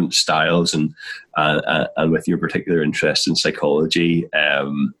about different styles, and with your particular interest in psychology,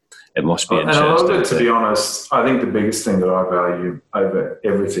 it must be interesting. And I love it, to be honest. I think the biggest thing that I value over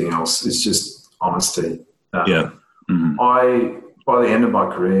everything else is just honesty. By the end of my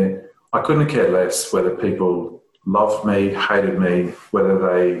career, I couldn't care less whether people loved me, hated me, whether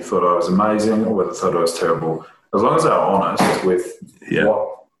they thought I was amazing or whether they thought I was terrible. As long as they were honest with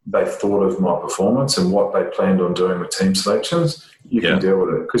what they thought of my performance and what they planned on doing with team selections, you can deal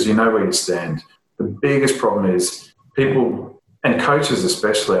with it because you know where you stand. The biggest problem is people, and coaches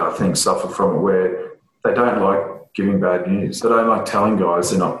especially, I think, suffer from it, where they don't like giving bad news. They don't like telling guys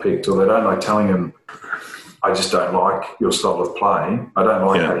they're not picked, or they don't like telling them, I just don't like your style of play. I don't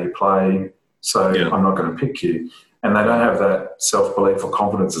like how you play, so I'm not going to pick you. And they don't have that self-belief or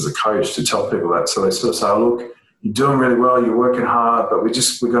confidence as a coach to tell people that. So they sort of say, oh, look, you're doing really well, you're working hard, but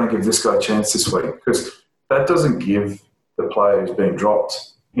we're going to give this guy a chance this week. Because that doesn't give the player who's being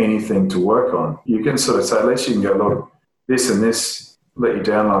dropped anything to work on. You can sort of say, at least you can go, look, this and this let you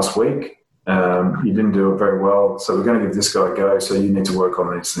down last week. You didn't do it very well, so we're going to give this guy a go, so you need to work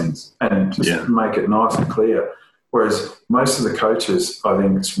on these things and just make it nice and clear. Whereas most of the coaches, I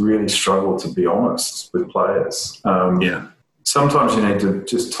think, really struggle to be honest with players. Sometimes you need to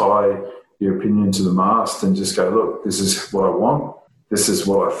just tie your opinion to the mast and just go, look, this is what I want, this is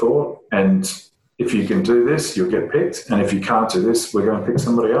what I thought, and if you can do this, you'll get picked, and if you can't do this, we're going to pick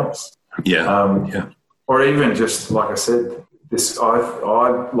somebody else. Or even just, like I said,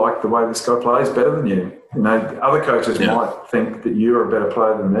 I like the way this guy plays better than you. You know, other coaches might think that you're a better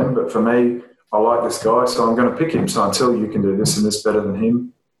player than them, but for me, I like this guy, so I'm going to pick him. So until you can do this and this better than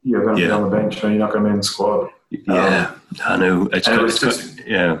him, you're going to be on the bench and you're not going to be in the squad. I know. It's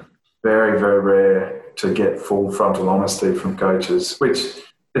very, very rare to get full frontal honesty from coaches, which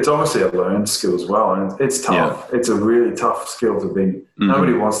it's obviously a learned skill as well, and it's tough. It's a really tough skill to be.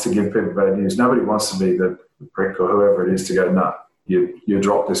 Nobody wants to give people bad news. Nobody wants to be the prick or whoever it is to go, no, you're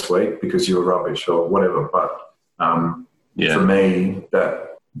dropped this week because you were rubbish or whatever. But for me,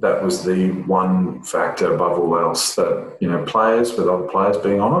 that was the one factor above all else, that, you know, players with other players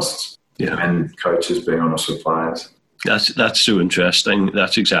being honest and coaches being honest with players. That's so interesting.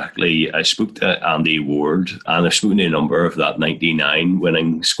 That's exactly, I spoke to Andy Ward, and I've spoken to a number of that 99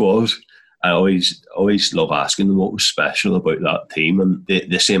 winning squad. I always love asking them what was special about that team, and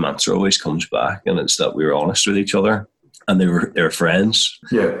the same answer always comes back, and it's that we were honest with each other, and they were friends,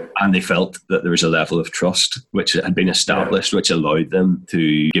 and they felt that there was a level of trust which had been established, which allowed them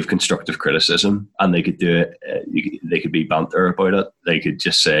to give constructive criticism, and they could do it. They could be banter about it. They could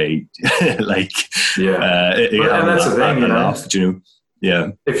just say, like, and that's the thing, you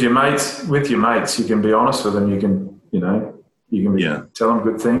know. If you're with your mates, you can be honest with them. You can, you know. You can tell them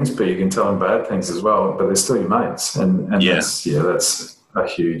good things, but you can tell them bad things as well. But they're still your mates, and that's a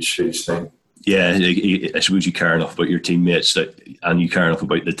huge thing. Yeah, I suppose you care enough about your teammates and you care enough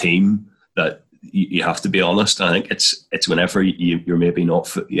about the team that you have to be honest. I think it's whenever you're maybe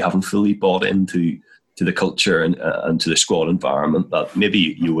you haven't fully bought into the culture and to the squad environment that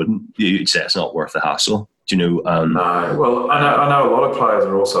maybe you'd say it's not worth the hassle. Do you know? No, well, I know a lot of players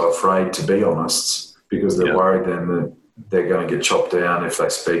are also afraid to be honest because they're worried then that they're going to get chopped down if they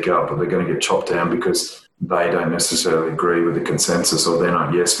speak up, or they're going to get chopped down because they don't necessarily agree with the consensus, or they're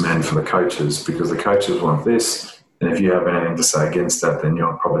not yes men for the coaches because the coaches want this. And if you have anything to say against that, then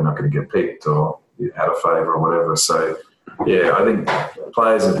you're probably not going to get picked or out of favour or whatever. So, I think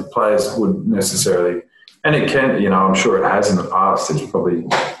players wouldn't necessarily, and it can, you know, I'm sure it has in the past. It's probably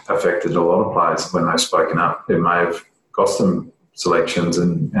affected a lot of players when they've spoken up. It may have cost them selections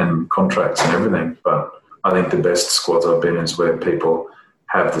and contracts and everything. But I think the best squads I've been in is where people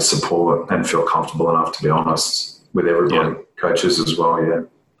have the support and feel comfortable enough to be honest with everybody, coaches as well, yeah.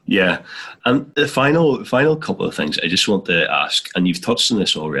 Yeah, and the final couple of things I just want to ask, and you've touched on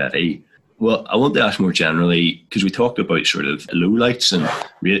this already. Well, I want to ask more generally, because we talked about sort of lowlights and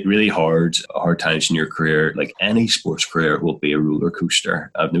really hard times in your career. Like any sports career will be a roller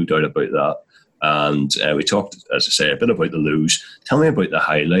coaster. I have no doubt about that. And we talked, as I say, a bit about the lows. Tell me about the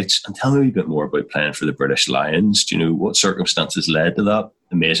highlights and tell me a bit more about playing for the British Lions. Do you know what circumstances led to that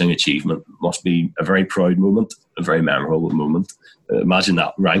amazing achievement? Must be a very proud moment, a very memorable moment. Imagine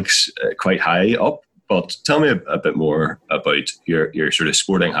that ranks quite high up. But tell me a bit more about your sort of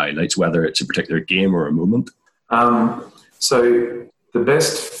sporting highlights, whether it's a particular game or a moment. So the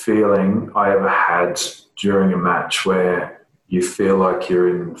best feeling I ever had during a match where you feel like you're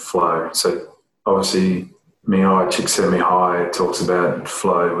in flow. So obviously, Mihai Csikszentmihalyi talks about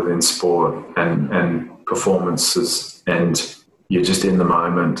flow within sport and performances, and you're just in the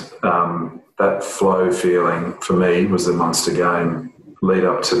moment. That flow feeling for me was the Munster game lead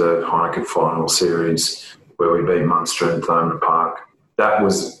up to the Heineken final series where we beat Munster in Thomond Park. That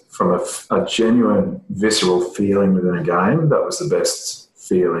was from a genuine visceral feeling within a game. That was the best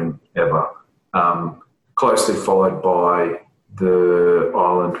feeling ever. Closely followed by the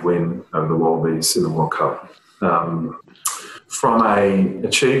Ireland win over the Wallabies in the World Cup. From a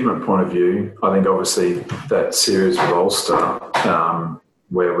achievement point of view, I think obviously that series with Ulster,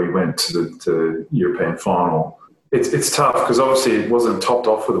 where we went to the European final, it's tough because obviously it wasn't topped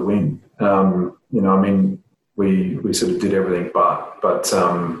off with a win. We sort of did everything but that,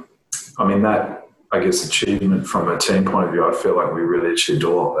 I guess, achievement from a team point of view, I feel like we really achieved a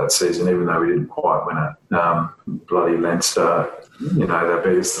lot that season, even though we didn't quite win it. Bloody Leinster, they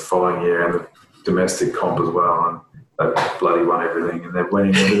beat us the following year and the domestic comp as well, and they bloody won everything, and they're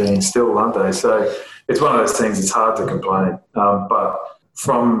winning everything still, aren't they? So it's one of those things, it's hard to complain. But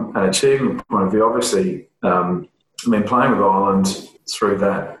from an achievement point of view, obviously, playing with Ireland through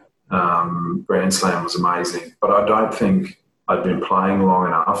that Grand Slam was amazing, but I don't think I'd been playing long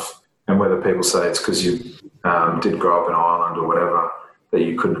enough. And whether people say it's because you did grow up in Ireland or whatever, that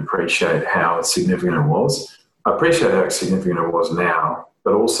you couldn't appreciate how significant it was. I appreciate how significant it was now,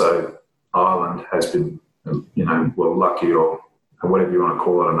 but also Ireland has been, lucky or whatever you want to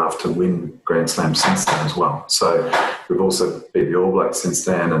call it, enough to win Grand Slam since then as well. So we've also beat the All Blacks since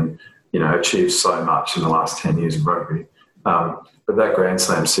then and, achieved so much in the last 10 years of rugby. But that Grand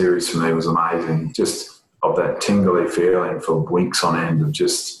Slam series for me was amazing, just of that tingly feeling for weeks on end of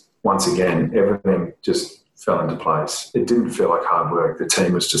just, once again, everything just fell into place. It didn't feel like hard work. The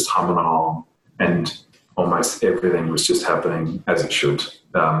team was just humming along and almost everything was just happening as it should.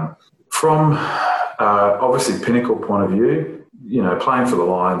 From obviously Pinnacle point of view, playing for the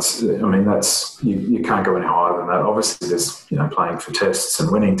Lions, that's you can't go any higher than that. Obviously, there's playing for tests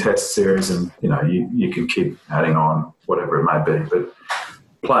and winning test series, and you can keep adding on whatever it may be. But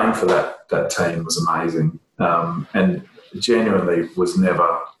playing for that team was amazing, and genuinely was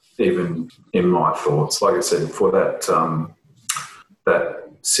never even in my thoughts. Like I said, for that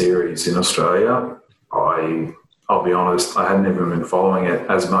series in Australia, I'll be honest, I hadn't even been following it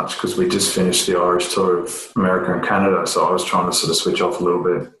as much because we just finished the Irish tour of America and Canada. So I was trying to sort of switch off a little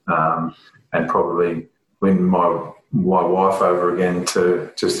bit and probably win my wife over again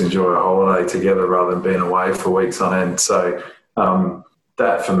to just enjoy a holiday together rather than being away for weeks on end. So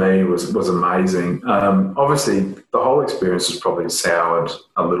that for me was amazing. Obviously, the whole experience was probably soured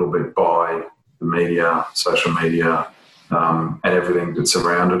a little bit by the media, social media, and everything that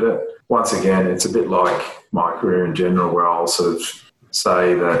surrounded it. Once again, it's a bit like my career in general, where I'll sort of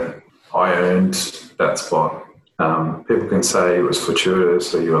say that I earned that spot. People can say it was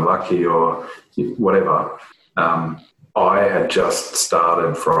fortuitous or you were lucky or whatever. I had just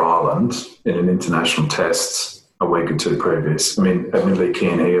started for Ireland in an international test a week or two previous. Admittedly,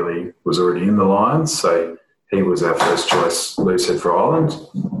 Cian Healy was already in the Lions, so he was our first choice loosehead for Ireland,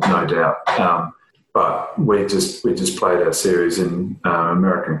 no doubt. But we just played our series in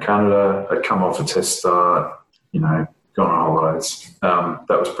America and Canada. I'd come off a test start, gone on holidays. That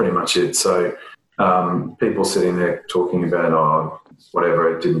was pretty much it. So people sitting there talking about, whatever,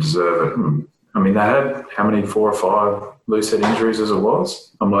 it didn't deserve it. They had how many, 4 or 5 loosehead injuries as it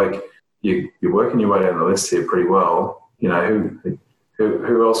was? I'm like, you're working your way down the list here pretty well. Who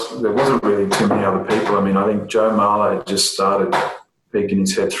else? There wasn't really too many other people. I think Joe Marler had just started peeking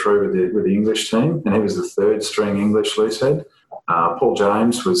his head through with the English team, and he was the 3rd string English loosehead. Paul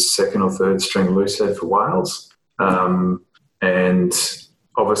James was 2nd or 3rd string loosehead for Wales. And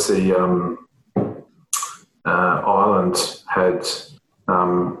obviously Ireland had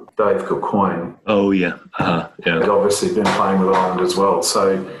Dave Kilcoyne. Oh, yeah. Had obviously been playing with Ireland as well.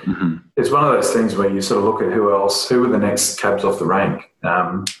 So it's one of those things where you sort of look at who were the next cabs off the rank.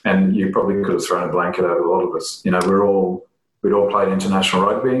 And you probably could have thrown a blanket over a lot of us. You know, we'd all played international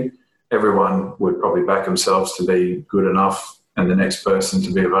rugby. Everyone would probably back themselves to be good enough and the next person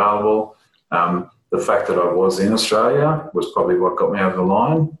to be available. The fact that I was in Australia was probably what got me over the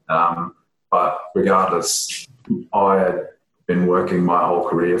line. But regardless, I had been working my whole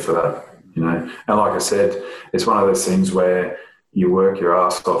career for that, you know. And like I said, it's one of those things where you work your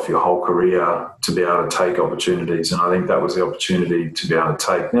ass off your whole career to be able to take opportunities. And I think that was the opportunity to be able to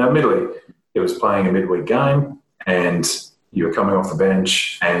take. Now, admittedly, it was playing a midweek game and you were coming off the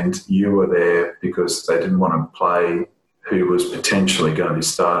bench and you were there because they didn't want to play who was potentially going to be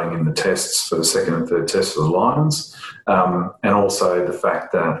starting in the tests for the second and third test for the Lions. And also the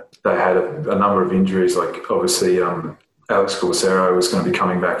fact that they had a number of injuries, like obviously Alex Corsero was going to be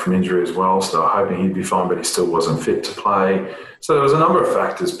coming back from injury as well, so they were hoping he'd be fine, but he still wasn't fit to play. So there was a number of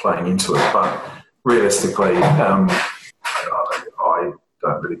factors playing into it, but realistically, I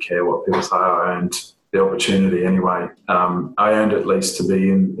don't really care what people say. I earned the opportunity anyway. I earned at least to be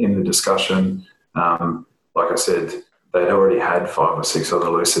in the discussion. Like I said, they'd already had 5 or 6 other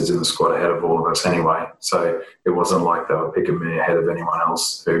Lucids in the squad ahead of all of us anyway. So it wasn't like they were picking me ahead of anyone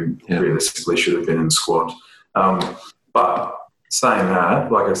else who realistically should have been in the squad. But saying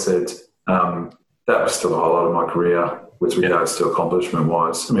that, like I said, that was still a highlight of my career with regards to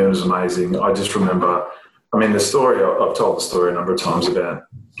accomplishment-wise. I mean, it was amazing. I just remember, the story, I've told the story a number of times about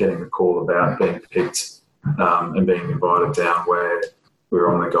getting the call about being picked and being invited down where we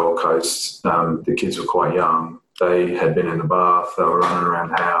were on the Gold Coast. The kids were quite young. They had been in the bath. They were running around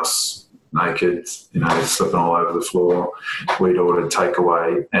the house naked, slipping all over the floor. We'd ordered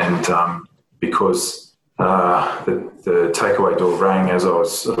takeaway, and because the takeaway door rang as I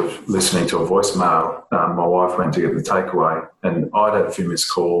was sort of listening to a voicemail, my wife went to get the takeaway, and I'd had a few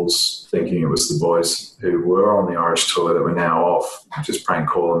missed calls thinking it was the boys who were on the Irish tour that were now off, just prank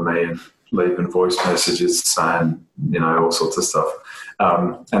calling me and leaving voice messages saying, all sorts of stuff.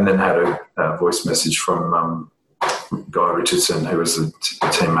 And then had a voice message from Guy Richardson, who was the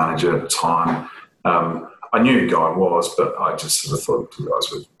team manager at the time. I knew who Guy was, but I just sort of thought the guys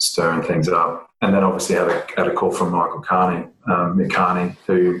were stirring things up. And then obviously had a call from Michael Carney, Mick Carney,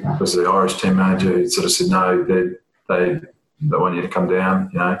 who was the Irish team manager, who sort of said, no, they want you to come down,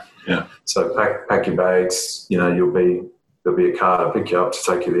 Yeah. So pack your bags, there'll be a car to pick you up to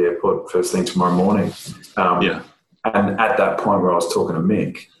take you to the airport first thing tomorrow morning. And at that point where I was talking to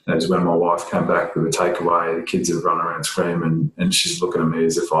Mick, that is when my wife came back with a takeaway. The kids had run around screaming, and she's looking at me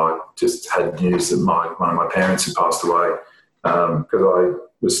as if I just had news that one of my parents had passed away, because I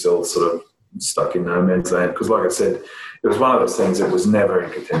was still sort of stuck in no man's land. Because like I said, it was one of those things that was never in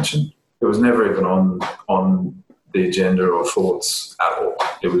contention. It was never even on the agenda or thoughts at all.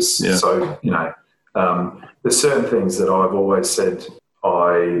 It was so, there's certain things that I've always said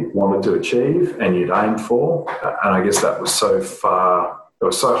I wanted to achieve and you'd aim for, and I guess that was so far, it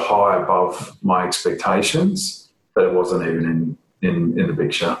was so high above my expectations that it wasn't even in the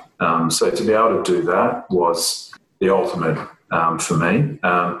picture. So to be able to do that was the ultimate for me.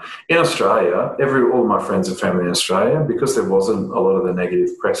 In Australia, all of my friends and family in Australia, because there wasn't a lot of the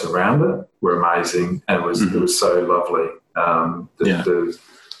negative press around it, were amazing, and it was so lovely. And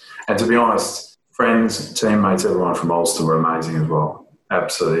to be honest, friends, teammates, everyone from Ulster were amazing as well.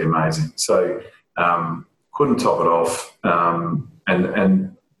 Absolutely amazing. So couldn't top it off.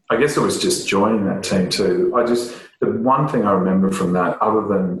 And I guess it was just joining that team too. The one thing I remember from that, other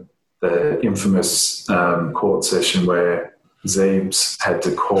than the infamous court session where Zeebs had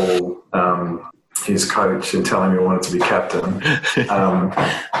to call his coach and tell him he wanted to be captain,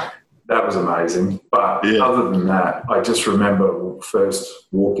 that was amazing. But other than that, I just remember first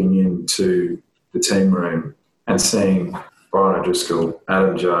walking into the team room and seeing Brian O'Driscoll,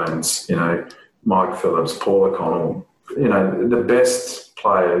 Adam Jones, Mike Phillips, Paul O'Connell, the best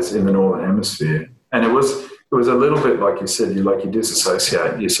players in the Northern Hemisphere. And it was a little bit like you said, you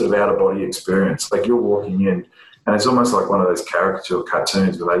disassociate, you sort of out-of-body experience. Like you're walking in, and it's almost like one of those caricature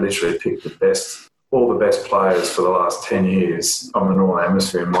cartoons where they literally pick all the best players for the last 10 years on the Northern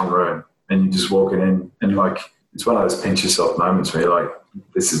Hemisphere in one room. And you're just walking in, and it's one of those pinch yourself moments where you're like,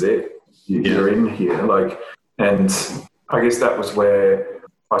 this is it. You're in here. And I guess that was where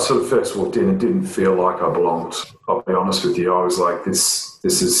I sort of first walked in and didn't feel like I belonged. I'll be honest with you. I was like, this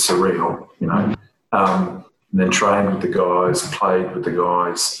is surreal, And then trained with the guys, played with the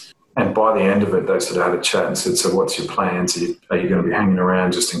guys, And by the end of it, they sort of had a chat and said, so what's your plans? Are you going to be hanging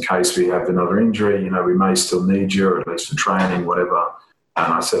around just in case we have another injury? We may still need you, or at least for training, whatever.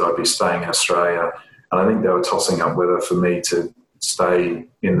 And I said I'd be staying in Australia. And I think they were tossing up whether for me to stay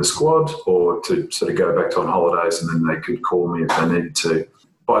in the squad or to sort of go back on holidays, and then they could call me if they needed to.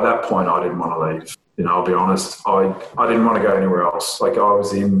 By that point, I didn't want to leave. I'll be honest, I didn't want to go anywhere else. Like I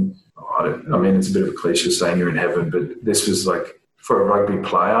was in, it's a bit of a cliche saying you're in heaven, but this was like, for a rugby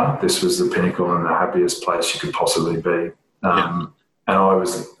player, this was the pinnacle and the happiest place you could possibly be. And I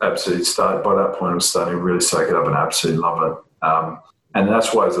was absolutely by that point, I was starting to really soak it up and absolutely love it. And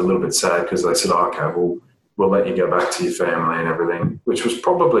that's why it was a little bit sad, because they said, okay, we'll let you go back to your family and everything, which was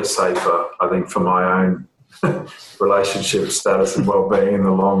probably safer, I think, for my own relationship status and well-being in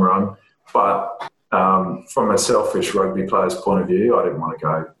the long run. But from a selfish rugby player's point of view, I didn't want to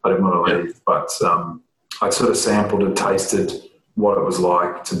go. I didn't want to leave. But I sort of sampled and tasted what it was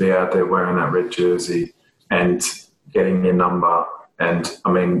like to be out there wearing that red jersey and getting your number. And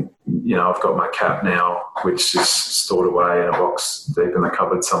I've got my cap now, which is stored away in a box deep in the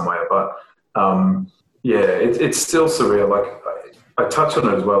cupboard somewhere. But it's still surreal. Like I touched on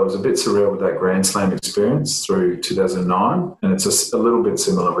it as well. It was a bit surreal with that Grand Slam experience through 2009. And it's a little bit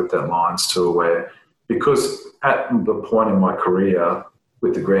similar with that Lions tour, where, because at the point in my career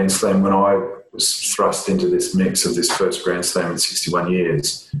with the Grand Slam, when I was thrust into this mix of this first Grand Slam in 61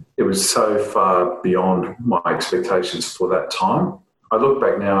 years, it was so far beyond my expectations for that time. I look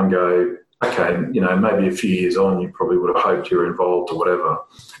back now and go, okay, maybe a few years on, you probably would have hoped you were involved or whatever.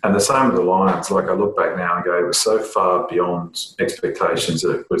 And the same with the Lions. Like I look back now and go, it was so far beyond expectations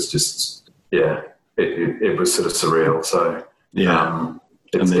that it was just, it was sort of surreal. So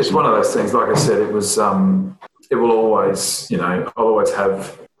it's one of those things. Like I said, it was, it will always, I'll always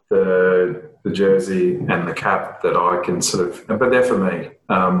have the jersey and the cap that I can sort of, but they're for me.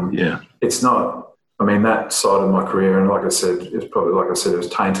 It's not, that side of my career, and like I said, it's probably, like I said, it was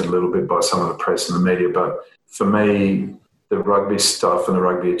tainted a little bit by some of the press and the media, but for me, the rugby stuff and the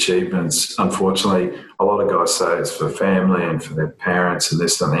rugby achievements, unfortunately, a lot of guys say it's for family and for their parents and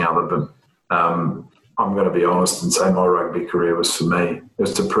this and the other, but I'm going to be honest and say my rugby career was for me. It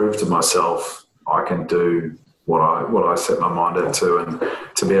was to prove to myself I can do what I set my mind to, and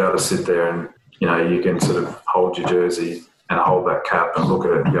to be able to sit there and, you can sort of hold your jersey and hold that cap and look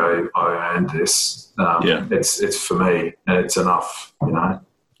at it and go, I earned this. It's for me, and it's enough,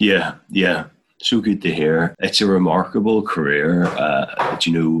 Yeah. So good to hear. It's a remarkable career,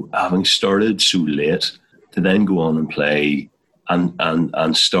 having started so late, to then go on and play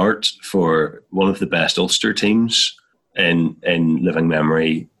and start for one of the best Ulster teams in living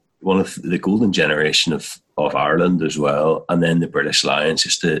memory, one of the golden generation of Ireland as well, and then the British Lions,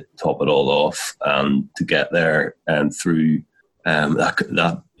 just to top it all off, and to get there through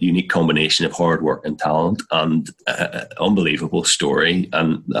that unique combination of hard work and talent, and unbelievable story,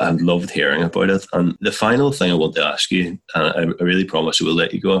 and I loved hearing about it. And the final thing I want to ask you, and I really promise I will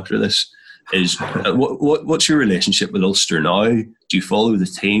let you go after this, is what's your relationship with Ulster now? Do you follow the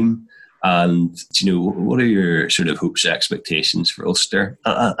team? And what are your sort of hopes, expectations for Ulster?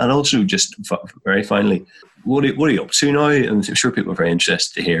 And also, just very finally, what are you up to now? I'm sure people are very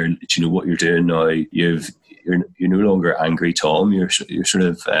interested to hear, what you're doing now. You're no longer angry Tom. You're sort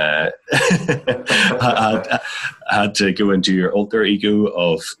of had to go into your alter ego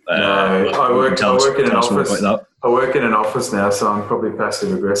of. I work in an office. I work in an office now, so I'm probably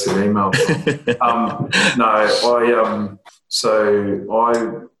passive aggressive email. So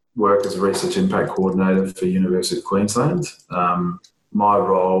I work as a research impact coordinator for University of Queensland. My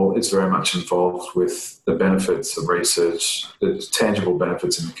role is very much involved with the benefits of research, the tangible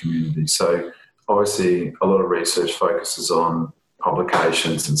benefits in the community. So obviously a lot of research focuses on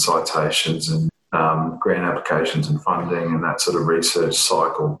publications and citations and grant applications and funding and that sort of research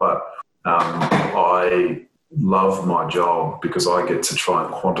cycle. But I love my job because I get to try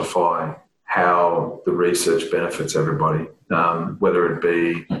and quantify how the research benefits everybody, whether it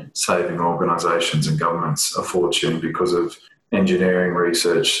be saving organisations and governments a fortune because of engineering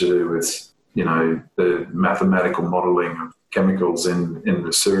research to do with, the mathematical modelling of chemicals in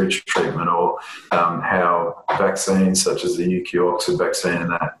the sewage treatment, or how vaccines such as the UQ Oxford vaccine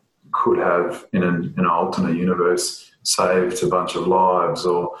and that could have in an alternate universe saved a bunch of lives,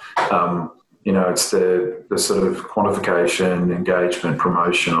 or it's the sort of quantification, engagement,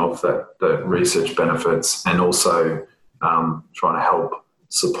 promotion of that research benefits, and also trying to help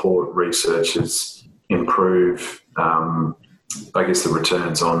support researchers improve, the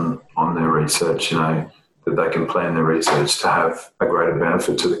returns on their research, that they can plan their research to have a greater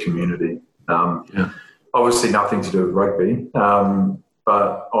benefit to the community. Obviously nothing to do with rugby.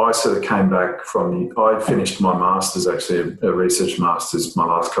 But I sort of came back I finished my master's, actually a research master's, my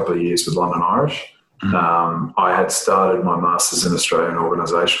last couple of years with London Irish. I had started my master's in Australian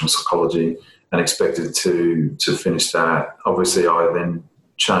organisational psychology and expected to finish that. Obviously, I then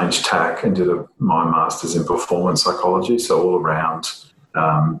changed tack and did my master's in performance psychology, so all around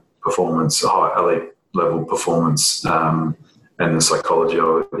performance, high elite level performance, and the psychology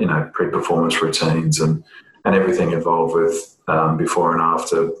of, pre-performance routines and everything involved with before and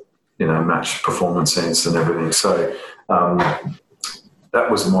after, match performances and everything. So that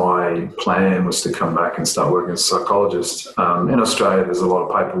was my plan, was to come back and start working as a psychologist. In Australia, there's a lot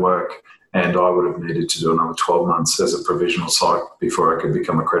of paperwork, and I would have needed to do another 12 months as a provisional psych before I could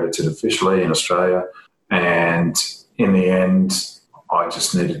become accredited officially in Australia. And in the end, I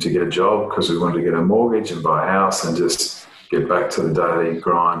just needed to get a job because we wanted to get a mortgage and buy a house and just get back to the daily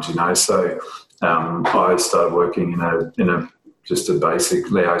grind, So I started working in just a basic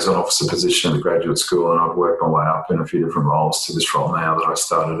liaison officer position at the graduate school, and I've worked my way up in a few different roles to this role now that I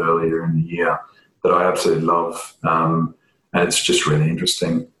started earlier in the year, that I absolutely love. And it's just really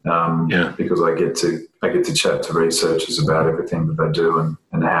interesting because I get to chat to researchers about everything that they do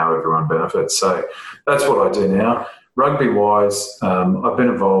and how everyone benefits. So that's what I do now. Rugby-wise, I've been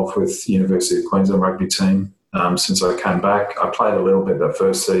involved with the University of Queensland rugby team since I came back. I played a little bit that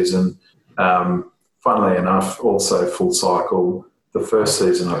first season. Funnily enough, also full cycle. The first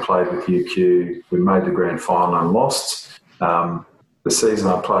season I played with UQ, we made the grand final and lost. The season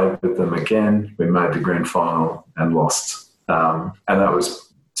I played with them again, we made the grand final and lost. And that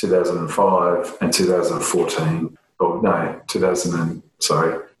was 2005 and 2014.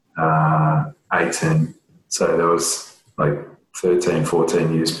 18. So there was like 13,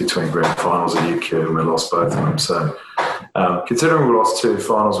 14 years between grand finals at UQ, and we lost both of them. So considering we lost 2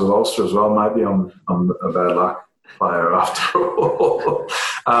 finals with Ulster as well, maybe I'm a bad luck player after all.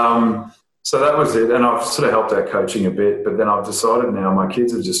 So that was it. And I've sort of helped out coaching a bit, but then I've decided now my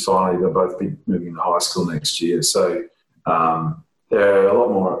kids have just finally, they'll both be moving to high school next year. So they're a lot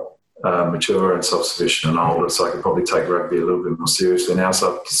more mature and self-sufficient and older, so I could probably take rugby a little bit more seriously now.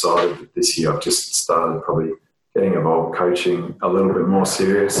 So I've decided that this year I've just started probably getting involved coaching a little bit more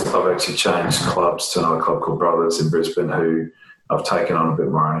serious. I've actually changed clubs to another club called Brothers in Brisbane, who I've taken on a bit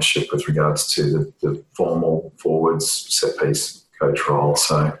more ownership with regards to the formal forwards set-piece coach role.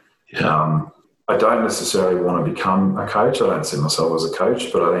 So I don't necessarily want to become a coach. I don't see myself as a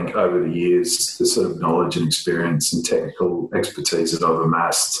coach, but I think over the years, the sort of knowledge and experience and technical expertise that I've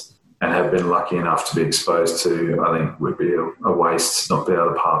amassed and have been lucky enough to be exposed to, I think would be a waste not to be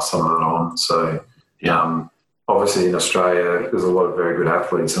able to pass some of that on. So obviously in Australia, there's a lot of very good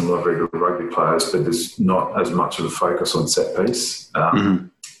athletes and a lot of very good rugby players, but there's not as much of a focus on set piece.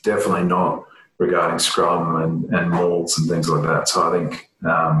 Definitely not regarding scrum and mauls and things like that. So I think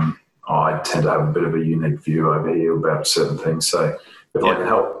I tend to have a bit of a unique view over here about certain things. So if I can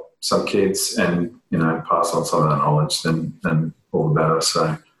help some kids and, pass on some of that knowledge, then all the better.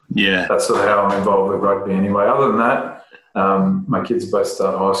 So that's sort of how I'm involved with rugby anyway. Other than that, my kids both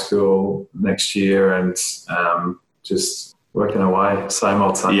start high school next year and just working away, same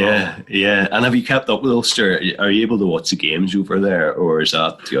old. Yeah. And have you kept up with Ulster? Are you able to watch the games over there, or is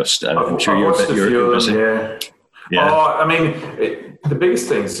that just? I'm sure you're busy. Yeah. Oh, I mean, the biggest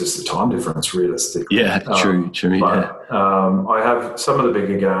thing is just the time difference, realistically. Yeah, true. But, I have some of the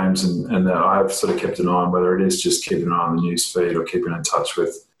bigger games, and I've sort of kept an eye on, whether it is just keeping an eye on the news feed or keeping in touch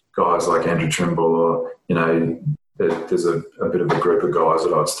with guys like Andrew Trimble, or there's a bit of a group of guys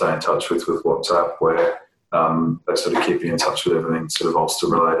that I'd stay in touch with WhatsApp, where they sort of keep you in touch with everything sort of Ulster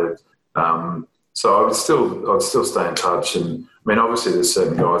related. So I would still stay in touch, and I mean, obviously there's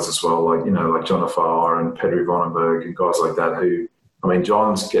certain guys as well, like John Afar and Pedri Vonenberg and guys like that who, I mean,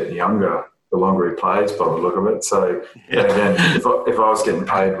 John's getting younger the longer he plays by the look of it. So then again, if I was getting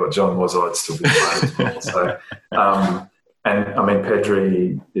paid what John was, I'd still be playing as well. So and I mean,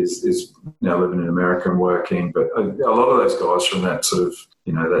 Pedri is now living in America and working, but a lot of those guys from that sort of,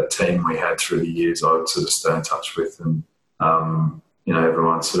 that team we had through the years, I would sort of stay in touch with, and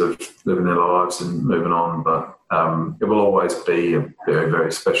everyone's sort of living their lives and moving on, but it will always be a very,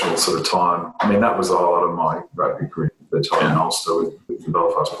 very special sort of time. I mean, that was a lot of my rugby career, the time in Ulster with the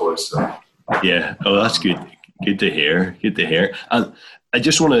Belfast boys. So. Yeah, that's good. Good to hear. And I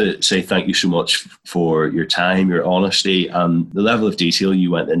just want to say thank you so much for your time, your honesty, and the level of detail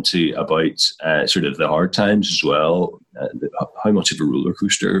you went into about sort of the hard times as well, how much of a roller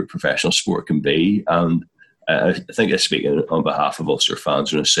coaster professional sport can be. And I think I'm speaking on behalf of Ulster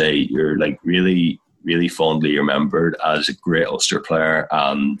fans when I say you're like really really fondly remembered as a great Ulster player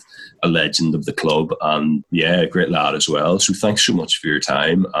and a legend of the club, and a great lad as well. So thanks so much for your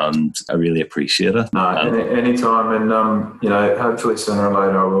time, and I really appreciate it. No, any time, and hopefully sooner or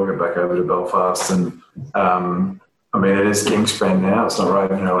later I will get back over to Belfast, and it is Kingspan now. It's not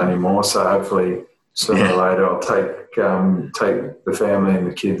Ravenhill anymore, so hopefully sooner or later I'll take the family and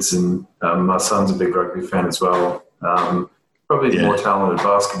the kids, and my son's a big rugby fan as well. Probably the more talented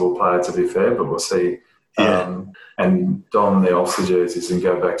basketball player, to be fair, but we'll see. And don the Ulster jerseys and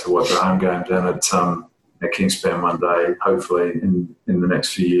go back to watch the home game down at Kingspan one day, hopefully in the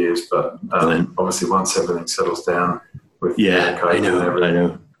next few years. But obviously once everything settles down with COVID and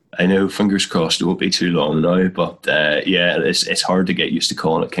everything. I know, fingers crossed it won't be too long now, but it's hard to get used to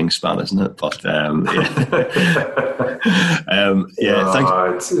calling it Kingspan, isn't it? But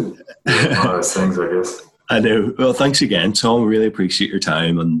thanks. It's one of those things, I guess. I know. Well, thanks again, Tom. Really appreciate your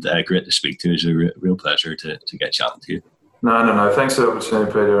time, and great to speak to you. It's a real pleasure to get chatting to you. No. Thanks for the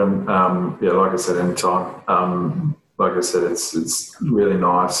opportunity, Peter. And like I said, anytime. Like I said, it's really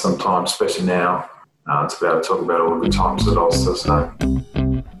nice sometimes, especially now, to be able to talk about all the times at Ulster. So.